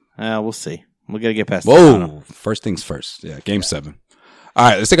 I think. We'll see. We gotta get past Whoa. First things first. Yeah. Game 7. All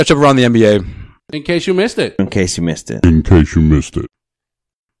right. Let's take a trip around the NBA. In case you missed it.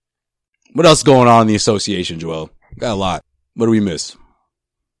 What else is going on in the association, Joel? Got a lot. What do we miss?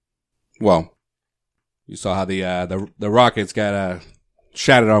 Well, you saw how the Rockets got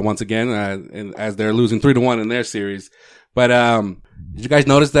shattered on once again, and as they're losing 3-1 in their series. But did you guys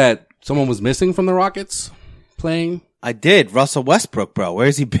notice that someone was missing from the Rockets playing? I did. Russell Westbrook, bro.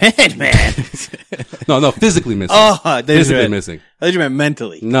 Where's he been, man? No, physically missing. Physically missing. I thought you meant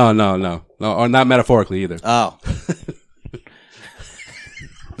mentally. No, or not metaphorically either. Oh.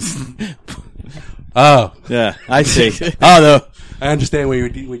 Oh. Yeah, I see. Oh, no. I understand what you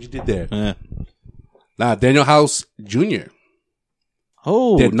did there. Yeah. Nah, Daniel House Jr.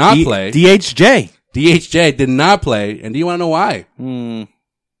 Oh. Did not play. DHJ. DHJ did not play. And do you want to know why?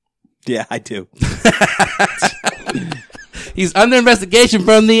 Yeah, I do. He's under investigation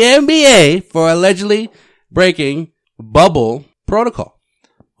from the NBA for allegedly breaking bubble protocol.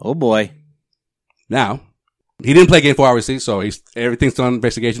 Oh, boy. Now, he didn't play Game 4, obviously, so everything's still under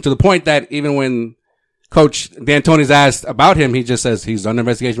investigation, to the point that even when Coach D'Antoni's asked about him, he just says he's under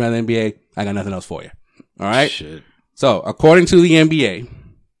investigation by the NBA. I got nothing else for you. All right? Shit. So, according to the NBA,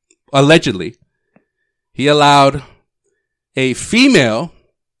 allegedly, he allowed a female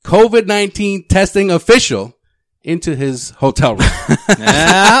COVID-19 testing official into his hotel room.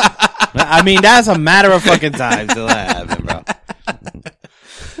 Yeah. I mean, that's a matter of fucking time till that happened, bro.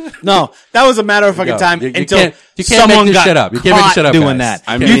 No, that was a matter of fucking time until someone got caught doing that.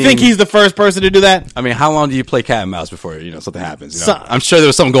 I mean, you think he's the first person to do that? I mean, how long do you play cat and mouse before, something happens? I'm sure there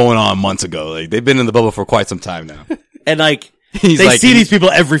was something going on months ago. Like, they've been in the bubble for quite some time now. And like, they see these people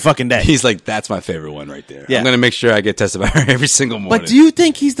every fucking day. He's like, that's my favorite one right there. Yeah. I'm going to make sure I get tested by her every single morning. But do you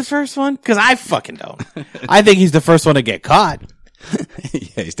think he's the first one? Because I fucking don't. I think he's the first one to get caught.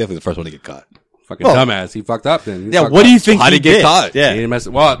 Yeah, he's definitely the first one to get caught. Fucking dumbass. He fucked up then. What do you think? How did he get caught? Yeah.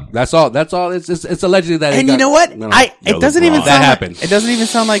 Well, that's all. It's allegedly that. And you know what? It doesn't even sound that happened. It doesn't even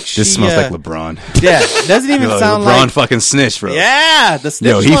sound like this smells like LeBron. Yeah, it doesn't even sound like LeBron fucking snitched, bro. Yeah, the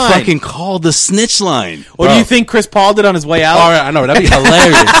snitch line. He fucking called the snitch line. What do you think Chris Paul did on his way out? All right, I know that'd be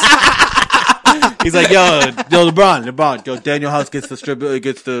hilarious. He's like, yo, LeBron, yo, Daniel House gets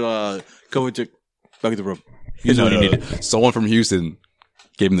the come into back in the room. Here's what he needed. Someone from Houston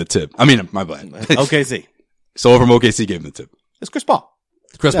gave him the tip. I mean, my bad. OKC. Someone from OKC gave him the tip. It's Chris Paul.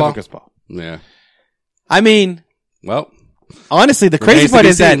 Chris Paul? Chris Paul. Yeah. I mean, well, honestly, the crazy part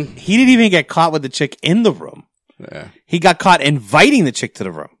is that he didn't even get caught with the chick in the room. Yeah. He got caught inviting the chick to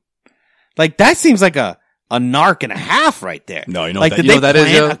the room. Like, that seems like a narc and a half right there. No, you know like, what that, did you know they that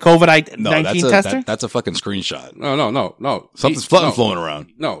is? plan a COVID-19 tester? That's a fucking screenshot. No. Something's floating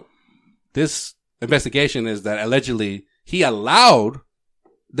around. No. This investigation is that allegedly he allowed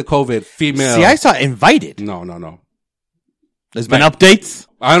the COVID female. See, I saw invited. No. There's been updates?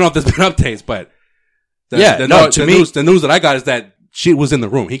 I don't know if there's been updates, but the news that I got is that she was in the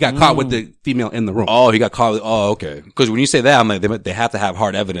room. He got caught with the female in the room. Oh, he got caught. Okay. Because when you say that, I'm like, they have to have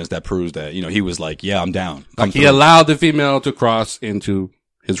hard evidence that proves that, he was like, yeah, I'm down. He allowed the female to cross into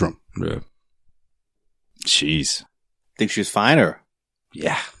his room. Yeah. Jeez. Think she was fine or?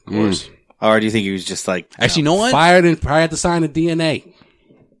 Yeah, of course. Or do you think he was just like, actually, you know what? Fired and probably had to sign a DNA.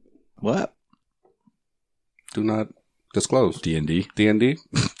 What? Do not disclose. D&D? D&D?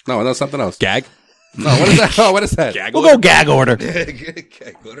 No, that's something else. Gag? No, what is that? Oh, what is that? Gag we'll order? go gag order.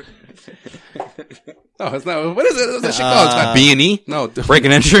 Gag order? No, it's not. What is it? What's that shit called? It's not B&E? No.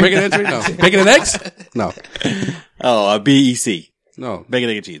 Breaking entry? Breaking entry? No. Bacon and eggs? No. Oh, BEC. No. Bacon,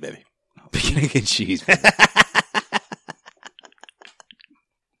 egg, and cheese, baby. Bacon, egg, and cheese.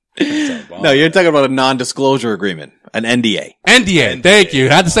 No, you're talking about a non-disclosure agreement, an NDA. NDA. Thank you.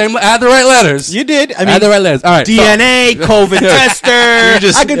 Had the right letters. You did. I mean, had the right letters. All right. DNA, COVID tester.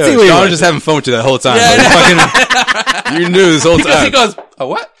 I can see what John was just having fun with you that whole time. Yeah, you knew this whole time. He goes, oh,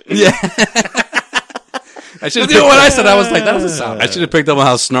 what? Yeah. I should have what I said. I was like, that doesn't sound. I should have picked up on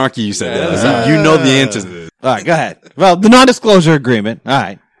how snarky you said that. You know the answer to this. All right, go ahead. Well, the non-disclosure agreement. All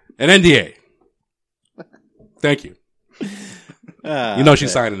right. An NDA. Thank you.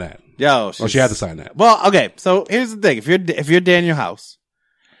 She's signing that. She had to sign that. Well, okay. So here's the thing: if you're Daniel House,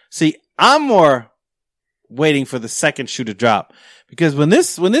 see, I'm more waiting for the second shoe to drop because when this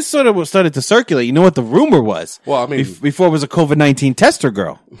sort of started to circulate, you know what the rumor was? Well, I mean, before it was a COVID-19 tester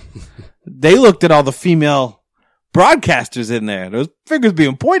girl, they looked at all the female broadcasters in there. There was fingers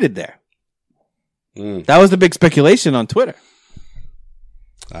being pointed there. That was the big speculation on Twitter.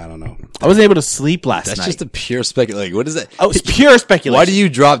 I don't know. I wasn't able to sleep last night. That's just a pure speculation. Like, what is that? Oh, it's pure speculation. Why do you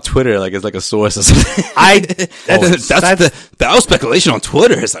drop Twitter like it's like a source or something? That was speculation on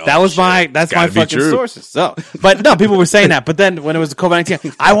Twitter. It's like, that's my fucking sources. So, but no, people were saying that. But then when it was the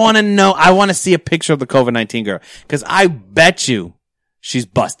COVID-19, I want to see a picture of the COVID-19 girl because I bet you she's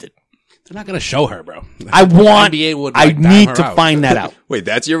busted. They're not going to show her, bro. I need to find that out. Wait,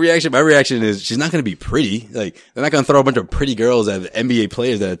 that's your reaction? My reaction is she's not going to be pretty. Like, they're not going to throw a bunch of pretty girls at NBA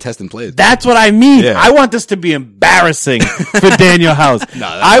players that are testing players. That's what I mean. Yeah. I want this to be embarrassing for Daniel House.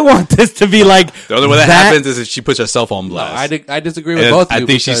 I want this to be like the only way that happens is if she puts herself on blast. I disagree with both of you. I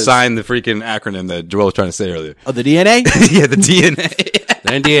think she signed the freaking acronym that Joel was trying to say earlier. Oh, the DNA? Yeah, the DNA. The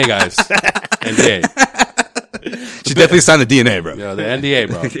NDA, guys. NDA. She definitely signed the DNA, bro. Yeah, the NDA,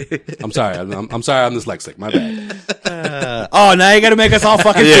 bro. I'm sorry. I'm sorry. I'm dyslexic. My bad. Now you got to make us all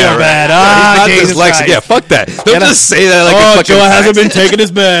fucking feel bad. He's not dyslexic. Yeah, fuck that. Don't just say that like a fucking Joel hasn't been taking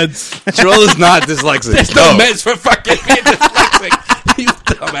his meds. Joel is not dyslexic. There's no meds for fucking being dyslexic. You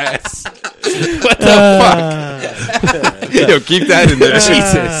dumbass. What the fuck? Yo, keep that in there.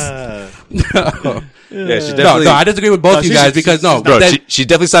 Jesus. No. Yeah, she definitely. No, I disagree with both you guys because bro, she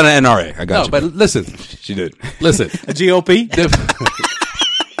definitely signed an NRA. I got you. But listen, she did. Listen, a GOP.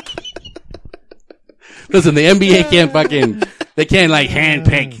 Listen, the NBA can't fucking they can't like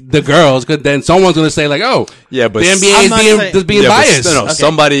handpick the girls, because then someone's gonna say like, "Oh, yeah, but the NBA is being biased." No,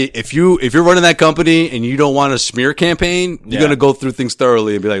 somebody, if you're running that company and you don't want a smear campaign, you're gonna go through things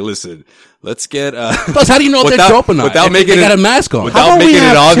thoroughly and be like, "Listen, let's get." Plus, how do you know if they're dope or not? Without making they got a mask on. Without making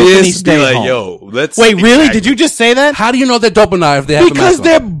it obvious, be like, "Yo, let's." Wait, really? Did you just say that? How do you know if they're dope or not if they have a mask on? Because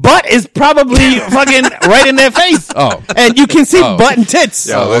their butt is probably fucking right in their face. Oh, and you can see butt and tits.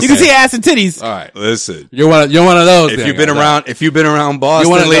 You can see ass and titties. All right, listen, you're one of those. If you've been around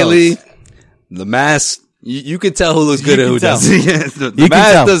Boston lately, the mask. You can tell who looks good and who doesn't. The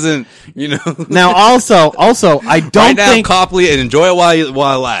mask doesn't, Now, also, I don't think Copley, and enjoy it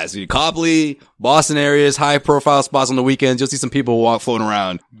while it lasts. Copley, Boston areas, high profile spots on the weekends. You'll see some people floating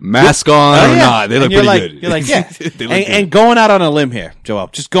around, mask on or not. They look pretty good. You're like, yeah. and going out on a limb here, Joel.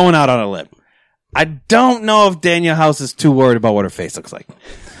 Just going out on a limb. I don't know if Danielle House is too worried about what her face looks like.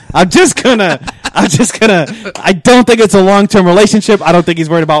 I don't think it's a long-term relationship. I don't think he's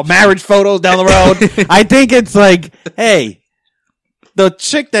worried about marriage photos down the road. I think it's like, hey, the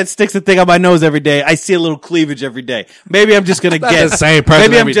chick that sticks a thing on my nose every day, I see a little cleavage every day. Maybe I'm just going to get the same person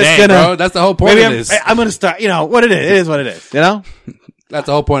maybe I'm every just day, gonna, bro. That's the whole point of this. I'm going to start, what it is. It is what it is, That's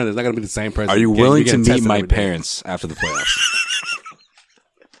the whole point of this. It's not going to be the same person. Are you willing to meet my parents after the playoffs?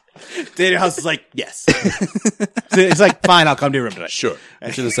 Daniel House is like, yes. It's like, fine, I'll come to your room tonight. Sure.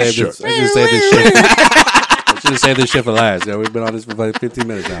 I should have saved this. I should have saved this shit for last. We've been on this for like 15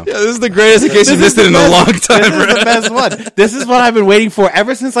 minutes now. Yeah, this is the greatest in case you missed it in a long time. This is the best one. This is what I've been waiting for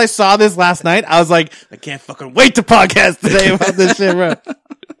ever since I saw this last night. I was like, I can't fucking wait to podcast today about this shit, bro.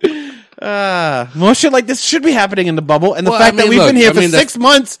 More shit like this should be happening in the bubble, and the fact that we've been here for 6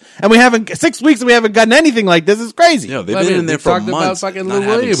 months and 6 weeks and we haven't gotten anything like this is crazy. They've been in there for months. Fucking Lou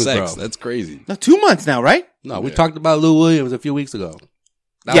Williams, bro. That's crazy. No, 2 months now, right? No, we talked about Lou Williams a few weeks ago.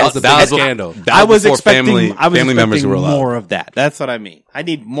 That was the biggest scandal. I was expecting family members were allowed. more of that. That's what I mean. I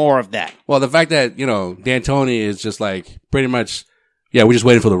need more of that. Well, the fact that D'Antoni is just like pretty much. Yeah, we're just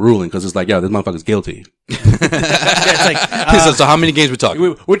waiting for the ruling because it's like, yo, this motherfucker's guilty. It's like, so how many games we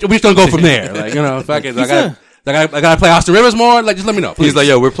talking? We're just gonna go from there. Like, fuck it. I gotta play Austin Rivers more. Like, just let me know. Please. He's like,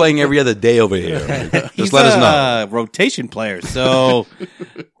 yo, we're playing every other day over here. Just let us know. Rotation player. So,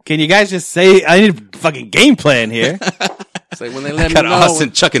 can you guys just say I need a fucking game plan here? It's like when they let me know.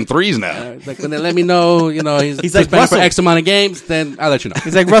 Austin chucking threes now. It's like when they let me know, he's like Russell for X amount of games, then I'll let you know.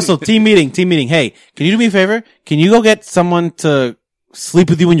 He's like, Russell, team meeting. Hey, can you do me a favor? Can you go get someone to sleep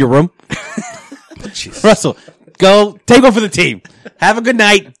with you in your room? Russell, go take one for the team. Have a good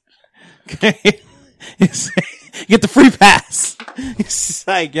night. Okay. Get the free pass. It's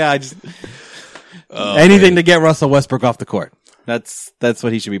like, yeah, anything to get Russell Westbrook off the court. That's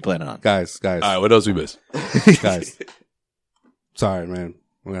what he should be planning on. Guys. All right, what else we miss? Guys. Sorry, man.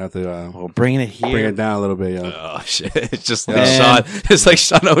 We're gonna have to bringing it here. Bring it down a little bit, yo. Oh shit! It's just like Sean. It's like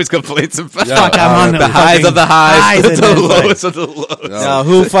Sean always complains about I'm on the highs of the highs, the lows of the lows. No,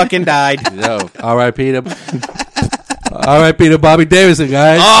 who fucking died? Yo, R.I.P. to Bobby Davidson,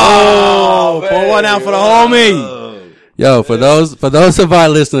 guys. Oh, pour one out for the homie. Yo, for those of our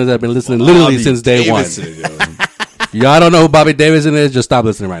listeners that have been listening literally since day one. Y'all don't know who Bobby Davidson is? Just stop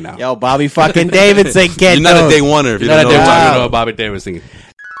listening right now. Yo, Bobby fucking Davidson. You're not a day oneer if you don't know Bobby Davidson.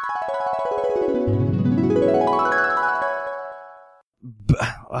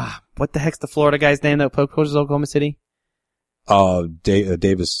 What the heck's the Florida guy's name that coaches Oklahoma City?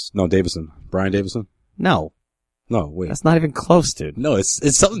 Davison. Brian Davison? No, wait. That's not even close, dude. No, it's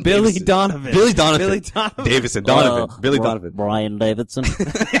something. Billy Donovan. Davison. Donovan. Billy Donovan. Brian Davidson.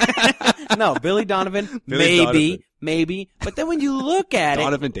 No, Billy Donovan. Maybe. But then when you look at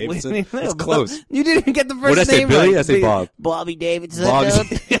Donovan Davidson. It's close. You didn't even get the first what did I say, name Billy? right. I say Bob. Bobby Davidson.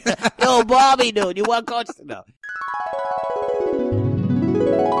 Dude. Yo, Bobby, dude. You want coach? No.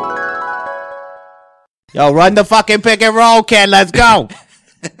 Yo, run the fucking pick and roll, Ken. Let's go.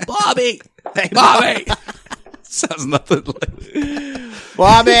 Bobby. Hey, Bobby. Sounds nothing like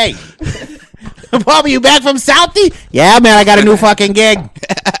Bobby. Bobby, you back from Southie? Yeah, man, I got a new fucking gig.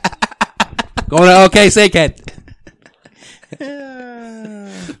 Going to OK, Ken.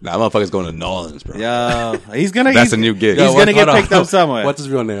 Nah, motherfucker's going to New Orleans, bro. Yo, That's a new gig. He's going to get picked up somewhere. What's his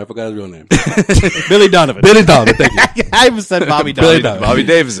real name? I forgot his real name. Billy Donovan. Billy Donovan, thank you. I even said Bobby Donovan. Bobby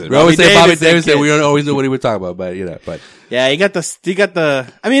Davidson. We always say Bobby Davidson. We don't always know what he would talk about, but yeah, he got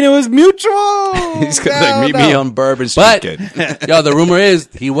the. I mean, it was mutual. He's gonna meet me on Bourbon Street. But yo, the rumor is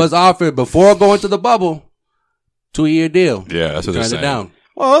he was offered before going to the bubble 2-year deal. Yeah, that's what they're saying. Down.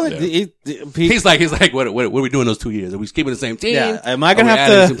 Well, he's like, what are we doing those 2 years? Are we keeping the same team? Yeah. Am I gonna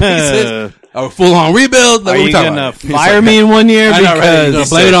have to? Are we full on rebuild? Are you gonna fire me in 1 year? I know, right? You gonna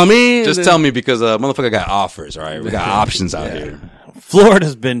blame it on me? Just tell me because motherfucker got offers. All right, we got options out here.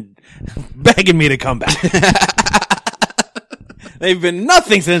 Florida's been begging me to come back. They've been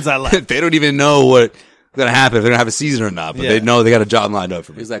nothing since I left. They don't even know what's gonna happen if they're gonna have a season or not, but they know they got a job lined up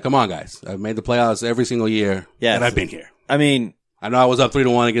for me. He's like, come on, guys. I've made the playoffs every single year, and I've been here. I mean, I know I was up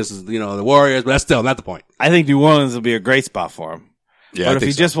 3-1 against the Warriors, but that's still not the point. I think New Orleans will be a great spot for him. Yeah, but if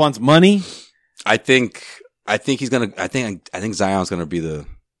he just wants money, I think he's gonna. I think Zion's gonna be the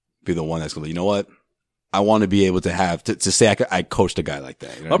one that's gonna. You know what? I want to be able to have to say I coached a guy like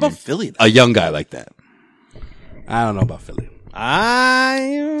that. You know what about Philly? Then? A young guy like that. I don't know about Philly.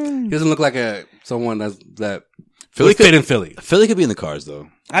 He doesn't look like someone that Philly could fit in Philly. Philly could be in the cards though.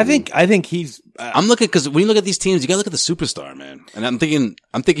 I think he's. I'm looking because when you look at these teams, you gotta look at the superstar, man. And I'm thinking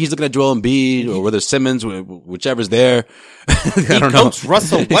he's looking at Joel Embiid or whether Simmons, whichever's there. I don't know.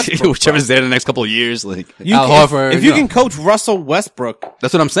 Russell Westbrook, whichever's there the next couple of years, like Al Horford. If you can coach Russell Westbrook,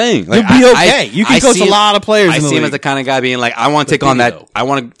 that's what I'm saying. Like, you'll be okay. You can coach a lot of players. I see him as the kind of guy being like, I want to take on that. I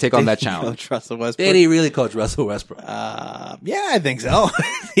want to take on that challenge. Coach Russell Westbrook. Did he really coach Russell Westbrook? Yeah, I think so.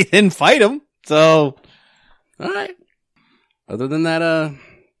 He didn't fight him, so all right. Other than that,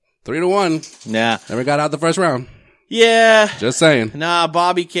 3-1. Yeah. Never got out the first round. Yeah. Just saying. Nah,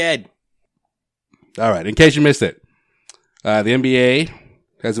 Bobby Kidd. All right. In case you missed it, the NBA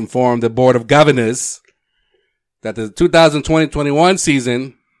has informed the Board of Governors that the 2020-21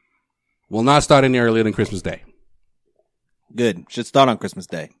 season will not start any earlier than Christmas Day. Good. Should start on Christmas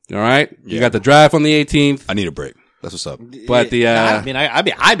Day. All right. Yeah. You got the draft on the 18th. I need a break. That's what's up. But the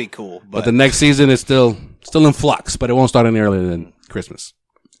I'd be cool. But the next season is still in flux, but it won't start any earlier than Christmas.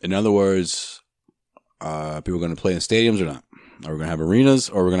 In other words, people are going to play in stadiums or not? Are we going to have arenas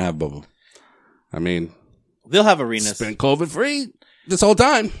or are we going to have a bubble? I mean, they'll have arenas. It's been COVID free this whole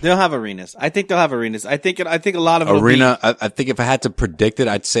time. They'll have arenas. I think they'll have arenas. I think a lot of it arena. I think if I had to predict it,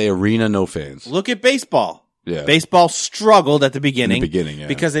 I'd say arena, no fans. Look at baseball. Yeah. Baseball struggled at the beginning. Yeah.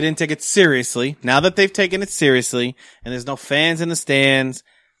 Because they didn't take it seriously. Now that they've taken it seriously and there's no fans in the stands,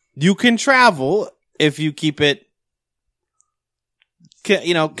 you can travel if you keep it,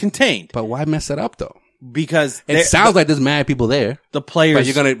 contained. But why mess it up though? Because it sounds like there's mad people there. The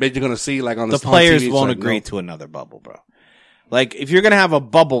players, but you're gonna see like on the players TV, won't agree to another bubble, bro. Like if you're gonna have a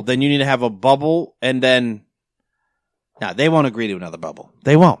bubble, then you need to have a bubble, and then they won't agree to another bubble.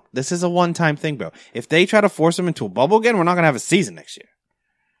 They won't. This is a one-time thing, bro. If they try to force them into a bubble again, we're not gonna have a season next year.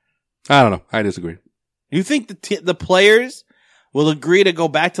 I don't know. I disagree. You think the players will agree to go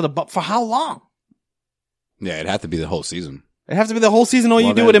back to the bubble for how long? Yeah, it'd have to be the whole season. It has to be the whole season, or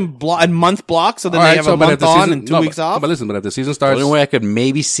you do it in month blocks, so then they have a month on and 2 weeks off. But listen, if the season starts, the only way I could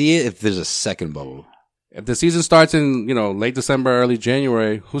maybe see it if there's a second bubble. If the season starts in late December, early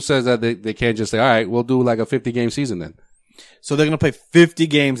January, who says that they can't just say, all right, we'll do like a 50-game season then? So they're gonna play 50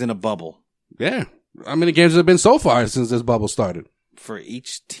 games in a bubble. Yeah, how many games have been so far since this bubble started? For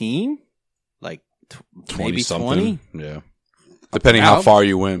each team, like 20 maybe something. 20. Yeah, depending how far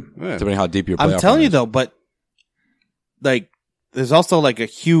you went, depending how deep your playoff. I'm telling you though, but like. There's also like a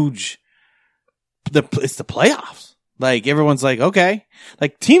huge, it's the playoffs. Like everyone's like, okay,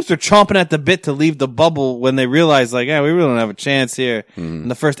 like teams are chomping at the bit to leave the bubble when they realize like, yeah, we really don't have a chance here in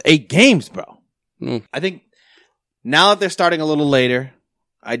the first 8 games, bro. I think now that they're starting a little later,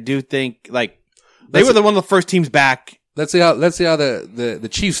 I do think like they were one of the first teams back. Let's see how the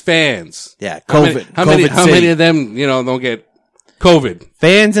Chiefs fans. Yeah. COVID. How many of them, don't get COVID.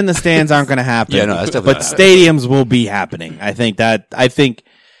 Fans in the stands aren't going to happen. Yeah, no, that's definitely but stadiums will be happening. I think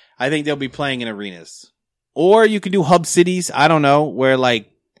they'll be playing in arenas, or you could do hub cities. I don't know where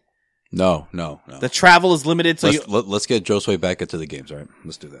like. No. The travel is limited, so let's get Josue back into the games. All right,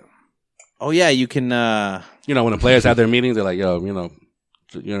 let's do that. Oh yeah, you can. When the players have their meetings, they're like, "Yo, we're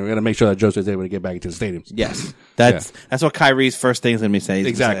gonna make sure that Josue's able to get back into the stadiums." Yes, that's what Kyrie's first thing's gonna be saying.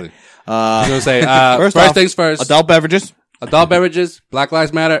 Exactly. He's gonna say, first things first. Adult beverages, Black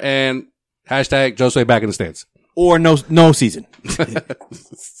Lives Matter, and hashtag Josue back in the stands. Or no season.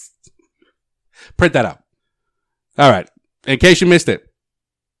 Print that out. All right. In case you missed it,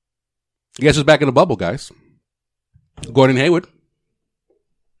 guess who's back in the bubble, guys? Gordon Hayward.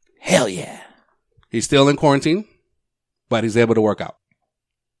 Hell yeah. He's still in quarantine, but he's able to work out.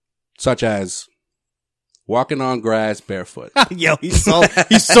 Such as walking on grass barefoot. Yo, he's so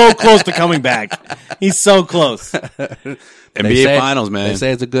close to coming back. He's so close. NBA Finals, man. They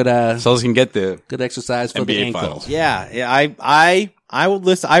say it's a good Celtics can get there. Good exercise for NBA the ankle. Finals. Yeah. I would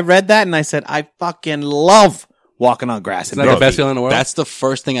listen. I read that and I said, I fucking love walking on grass. It's like the best feeling in the world. That's the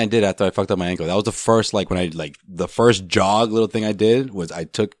first thing I did after I fucked up my ankle. That was the first, like, when I, like, the first jog little thing I did was I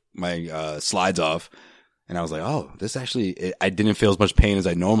took my slides off. And I was like, oh, this actually, I didn't feel as much pain as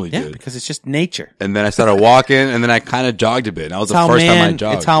I normally did. Because it's just nature. And then I started walking, and then I kind of jogged a bit. And that was the first time I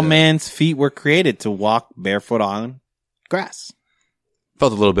jogged. It's how man's feet were created, to walk barefoot on grass.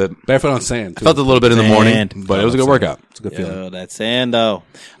 Felt a little bit. Barefoot on sand, too. I felt a little bit in the morning, but it was a good workout. It's a good feeling. Yo, that sand, though.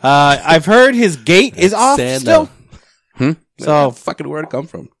 I've heard his gait is off still. So, what fucking where'd it come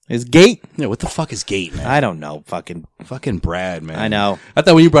from? His gait? Yeah, what the fuck is gait, man? I don't know. Fucking Brad, man. I know. I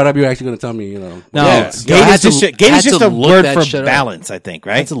thought when you brought it up, you were actually going to tell me, you know. No, Yeah. gait is just a word for shit up. balance, I think, I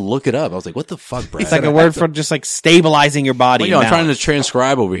right? had to look it up. I was like, what the fuck, Brad? It's like a word for just like stabilizing your body. Well, I'm trying to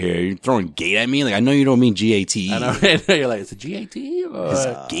transcribe over here. You're throwing gate at me? Like, I know you don't mean GATE. I know. You're like, it's a GAT? Or? Is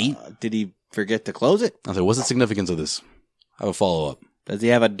it gate? Did he forget to close it? I was like, what's the significance of this? I have a follow-up. Does he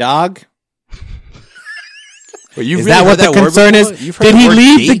have a dog? Wait, you Is really that what heard the word concern before? is? You've heard Did the he word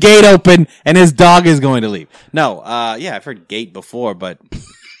leave the gate? gate open and his dog is going to leave? No. Yeah, I've heard gate before, but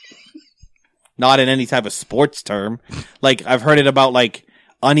not in any type of sports term. Like, I've heard it about, like,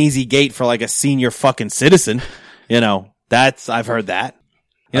 uneasy gait for, like, a senior fucking citizen. You know, I've heard that.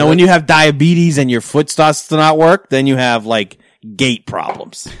 You know, when you have diabetes and your foot starts to not work, then you have, like, gait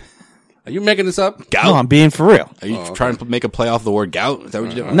problems. Are you making this up? Gout? No, I'm being for real. Are you trying to make a play off the word gout? Is that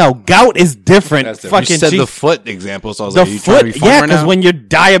what you're doing? No, gout is different. That's different. You Fucking said the jeez. foot example, so I was The like, are you trying to be foot, funny yeah, right because now? when you're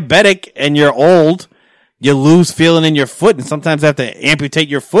diabetic and you're old, you lose feeling in your foot and sometimes have to amputate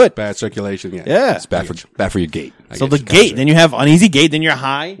your foot. Bad circulation, yeah. Yeah. It's bad for your gait. So the gait, then you have uneasy gait, then you're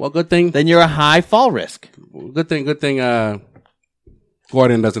high, Well, good thing. then you're a high fall risk. Good thing,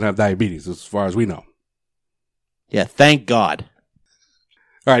 Gordon doesn't have diabetes, as far as we know. Yeah, thank God.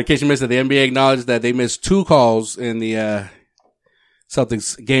 All right, in case you missed it, the NBA acknowledged that they missed 2 calls in the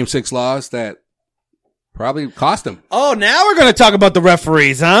Celtics Game 6 loss that probably cost them. Oh, now we're going to talk about the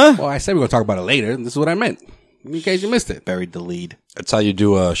referees, huh? Well, I said we were going to talk about it later. This is what I meant, in case you missed it. Buried the lead. That's how you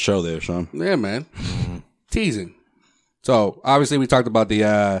do a show there, Sean. Yeah, man. Teasing. So, obviously, we talked about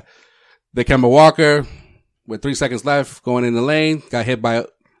the Kemba Walker with 3 seconds left going in the lane. Got hit by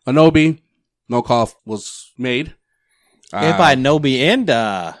Anunoby. No call was made. Hit by Nobi and,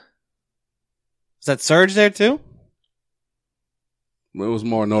 was that Serge there too? It was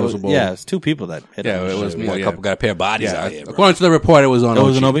more noticeable. Yeah, it's 2 people that hit him. it was We more. got a pair of bodies Yeah, out here, bro. according to the report, it was on It OG.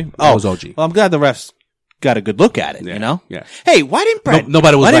 was Anunoby? It Oh. was OG. Well, I'm glad the refs got a good look at it, Yeah, you know? yeah. Hey, why didn't Brad,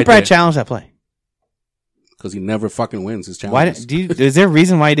 nobody was why right didn't Brad there. challenge that play? Because he never fucking wins his Why challenges. is there a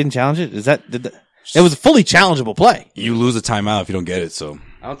reason why he didn't challenge it? It was a fully challengeable play. You lose a timeout if you don't get it, so.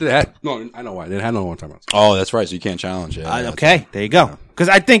 I don't think they had. No, I know why. They had no one timeouts. Oh, that's right. So you can't challenge it. Okay, there you go. Because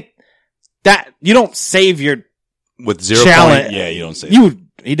I think that you don't save your With 0 challenge. point, yeah, you don't say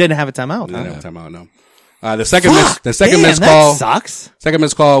He didn't have a timeout. They Huh? didn't have a timeout. No. The second Damn, missed that call. sucks. Second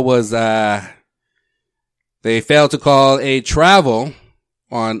missed call was they failed to call a travel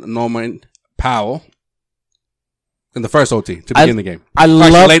on Norman Powell in the first OT to begin the game.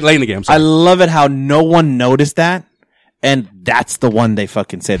 Late in the game. I love it how no one noticed that, and that's the one they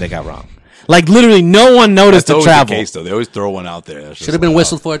fucking say they got wrong. Like literally, no one noticed That's the always travel. the case, though. They always throw one out there. Should have been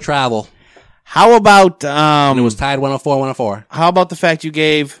whistled for a travel. How about And it was tied 104-104. how about the fact you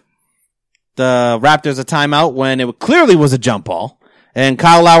gave the Raptors a timeout when it clearly was a jump ball, and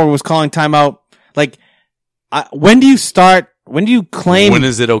Kyle Lowry was calling timeout? Like, when do you start? When do you claim? When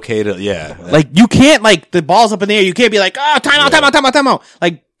is it okay to? Yeah, Like, you can't, like, the ball's up in the air. You can't be like, oh, timeout.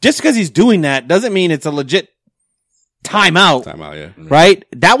 Like, just because he's doing that doesn't mean it's a legit timeout, Timeout, yeah. right?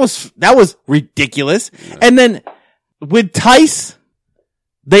 That was ridiculous. Yeah. And then with Tice,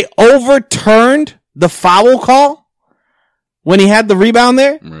 they overturned the foul call when he had the rebound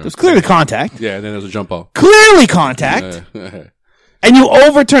there. It was clearly contact. Yeah, and then there was a jump ball. Clearly contact. And you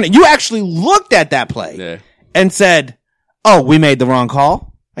overturn it. You actually looked at that play and said, oh, we made the wrong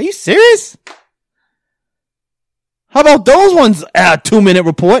call. Are you serious? How about those ones? 2-minute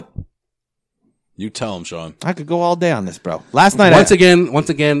report. You tell him, Sean. I could go all day on this, bro. Last night, Once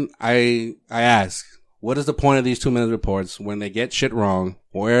again, I ask, what is the point of these 2-minute reports when they get shit wrong?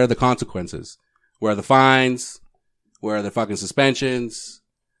 Where are the consequences? Where are the fines? Where are the fucking suspensions?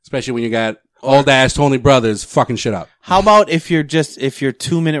 Especially when you got old ass Tony Brothers fucking shit up. How about if your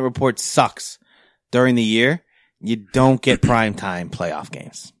 2-minute report sucks during the year, you don't get primetime playoff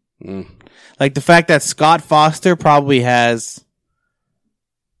games. Like the fact that Scott Foster probably has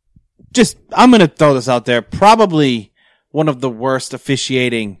I'm going to throw this out there, probably one of the worst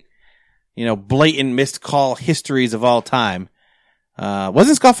officiating, blatant missed call histories of all time.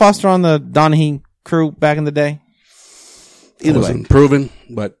 Wasn't Scott Foster on the Donahue crew back in the day? Either way. Wasn't proven,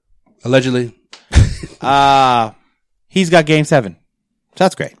 but allegedly. He's got game 7. So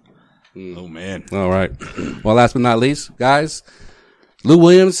that's great. Oh, man. All right. Well, last but not least, guys, Lou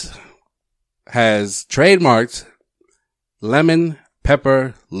Williams has trademarked Lemon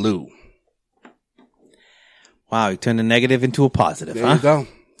Pepper Lou. Wow, he turned a negative into a positive, There you go.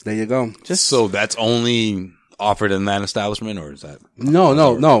 There you go. Just so that's only offered in that establishment, or is that?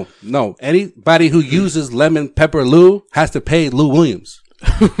 No. Anybody who uses Lemon Pepper Lou has to pay Lou Williams.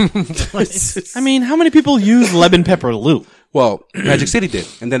 I mean, how many people use lemon pepper Lou? Well, Magic City did.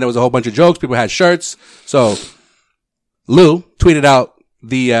 And then there was a whole bunch of jokes. People had shirts. So Lou tweeted out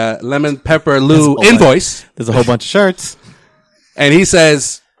the Lemon Pepper Lou invoice. There's a whole bunch of shirts. And he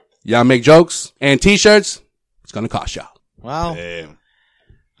says, y'all make jokes and t-shirts. It's going to cost y'all. Wow. Damn.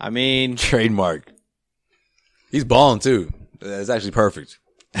 I mean, Trademark. He's balling, too. That's actually perfect.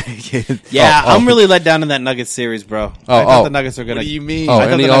 Yeah, I'm really let down in that Nuggets series, bro. I thought the Nuggets were going to. What do you mean? Oh, I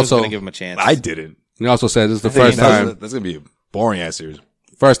thought and the he Nuggets were also- going to give him a chance. I didn't. He also said this is the first time That's going to be a boring ass series.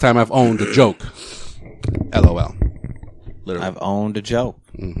 I've owned a joke. LOL. Literally. I've owned a joke.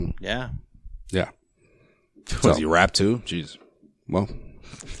 Yeah. Yeah. Does he rap, too? Jeez. Well,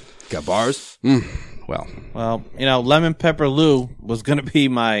 Got bars? well. Well, Lemon Pepper Lou was going to be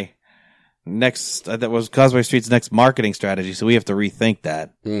my next, that was Causeway Street's next marketing strategy, so we have to rethink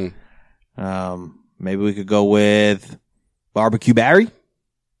that. Maybe we could go with Barbecue Barry?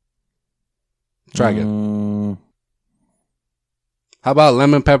 Try again. How about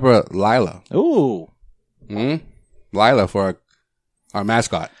Lemon Pepper Lila? Ooh. Lila for our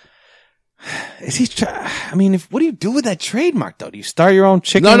mascot. Is he what do you do with that trademark, though? Do you start your own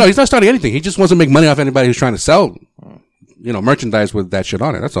chicken? No, he's not starting anything. He just wants to make money off anybody who's trying to sell, merchandise with that shit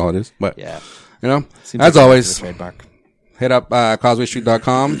on it. That's all it is. But, Yeah. as Seems like always, a trademark. hit up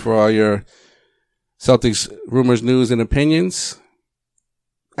causewaystreet.com for all your Celtics rumors, news, and opinions.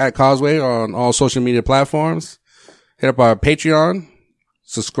 At Causeway on all social media platforms. Hit up our Patreon.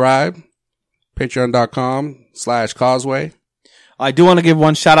 Subscribe. Patreon.com/Causeway. I do want to give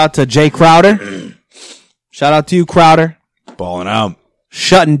one shout out to Jay Crowder. Shout out to you, Crowder. Balling out.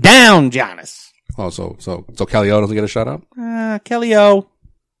 Shutting down Giannis. Oh, so Kelly O doesn't get a shout out? Kelly O.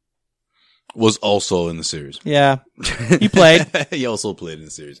 Was also in the series. Yeah. He played. He also played in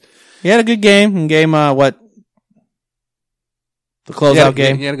the series. He had a good game. In game, what? The closeout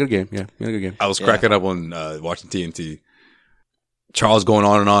game? He had a good game. Yeah, he had a good game. I was cracking up on watching TNT. Charles going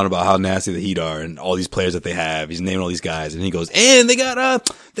on and on about how nasty the Heat are and all these players that they have. He's naming all these guys, and he goes, and they got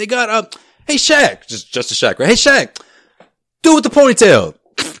hey Shaq, just a Shaq, right? Hey Shaq, dude with the ponytail.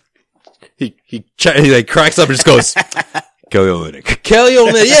 He like cracks up and just goes, Kelly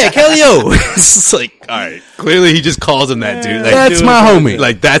Olynyk, yeah, Kelly O. It's like, all right, clearly he just calls him that dude. Like, That's my homie.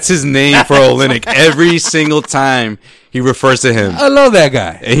 Like that's his name for Olynyk every single time he refers to him. I love that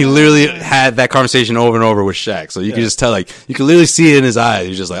guy. And he literally had that conversation over and over with Shaq. So you can just tell, like, you can literally see it in his eyes.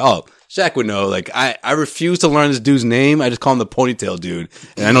 He's just like, oh, Shaq would know. Like, I refuse to learn this dude's name. I just call him the ponytail dude.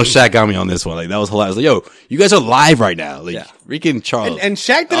 And I know Shaq got me on this one. Like, that was hilarious. Like, yo, you guys are live right now. Like, freaking Charles. And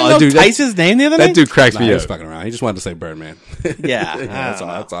Shaq didn't know Tice's name the other night? That dude cracks me He up. was fucking around. He just wanted to say Birdman. Yeah. That's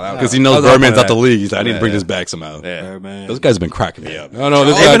all. Because he knows Birdman's out the league. He's like, I need to bring this back somehow. Yeah. Those guys have been cracking me up. No,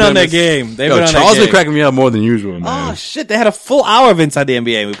 They've been on that game. Charles been cracking me up more than usual, man. Oh, shit. They had a full hour of Inside the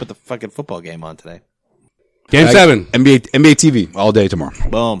NBA. We put the fucking football game on today. Game 7. NBA TV all day tomorrow.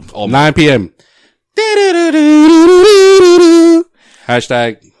 Boom. 9 p.m.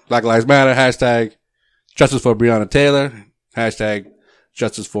 Hashtag Black Lives Matter. Hashtag Justice for Breonna Taylor. Hashtag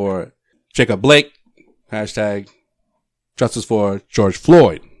Justice for Jacob Blake. Hashtag Justice for George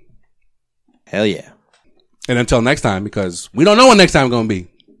Floyd. Hell yeah. And until next time, because we don't know when next time is going to be.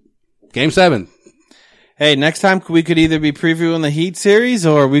 Game 7. Hey, next time we could either be previewing the Heat series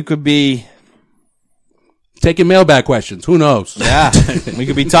or we could be taking mailbag questions. Who knows? Yeah. We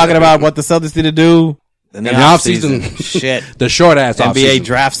could be talking about what the Celtics need to do in the offseason. Shit. The short ass NBA offseason.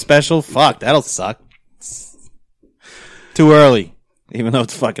 draft special. Fuck, that'll suck. Too early. Even though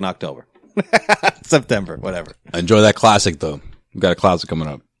it's fucking October. September, whatever. Enjoy that classic, though. We've got a classic coming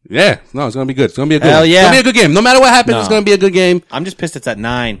up. Yeah. No, it's going to be good. It's going to be a good Hell one. yeah. It's going to be a good game. No matter what happens, it's going to be a good game. I'm just pissed it's at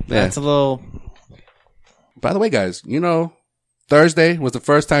 9. Yeah. That's a little... By the way, guys, Thursday was the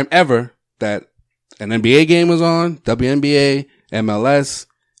first time ever that an NBA game was on. WNBA, MLS,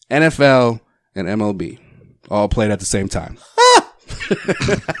 NFL, and MLB all played at the same time.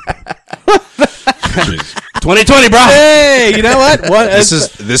 2020, bro. Hey, you know what? This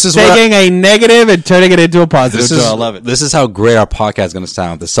is taking a negative and turning it into a positive. I love it. This is how great our podcast is going to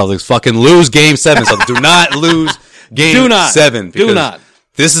sound. The Celtics fucking lose Game 7. So do not lose Game 7. Do not.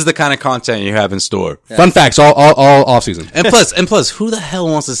 This is the kind of content you have in store. Yeah. Fun facts all off season. And plus, who the hell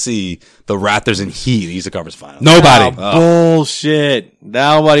wants to see the Raptors and Heat in the Eastern Conference Finals? Nobody. Bullshit.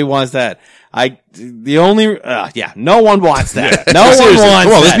 Nobody wants that. No one wants that. No one Seriously, wants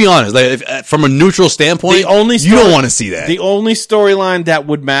come on, that. let's be honest. Like, from a neutral standpoint, you don't want to see that. The only storyline that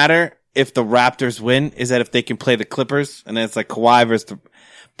would matter if the Raptors win is that if they can play the Clippers, and then it's like Kawhi versus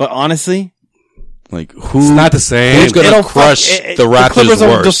but honestly, like it's not the same. Who's going to crush the Raptors? The Clippers will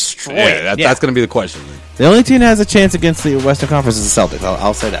worst? destroy it. That's going to be the question. The only team that has a chance against the Western Conference is the Celtics.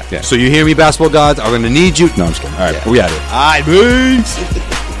 I'll say that. Yeah. So you hear me, basketball gods? I'm going to need you. No, I'm just kidding. All right, we out here. All right,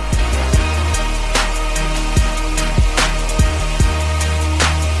 peace.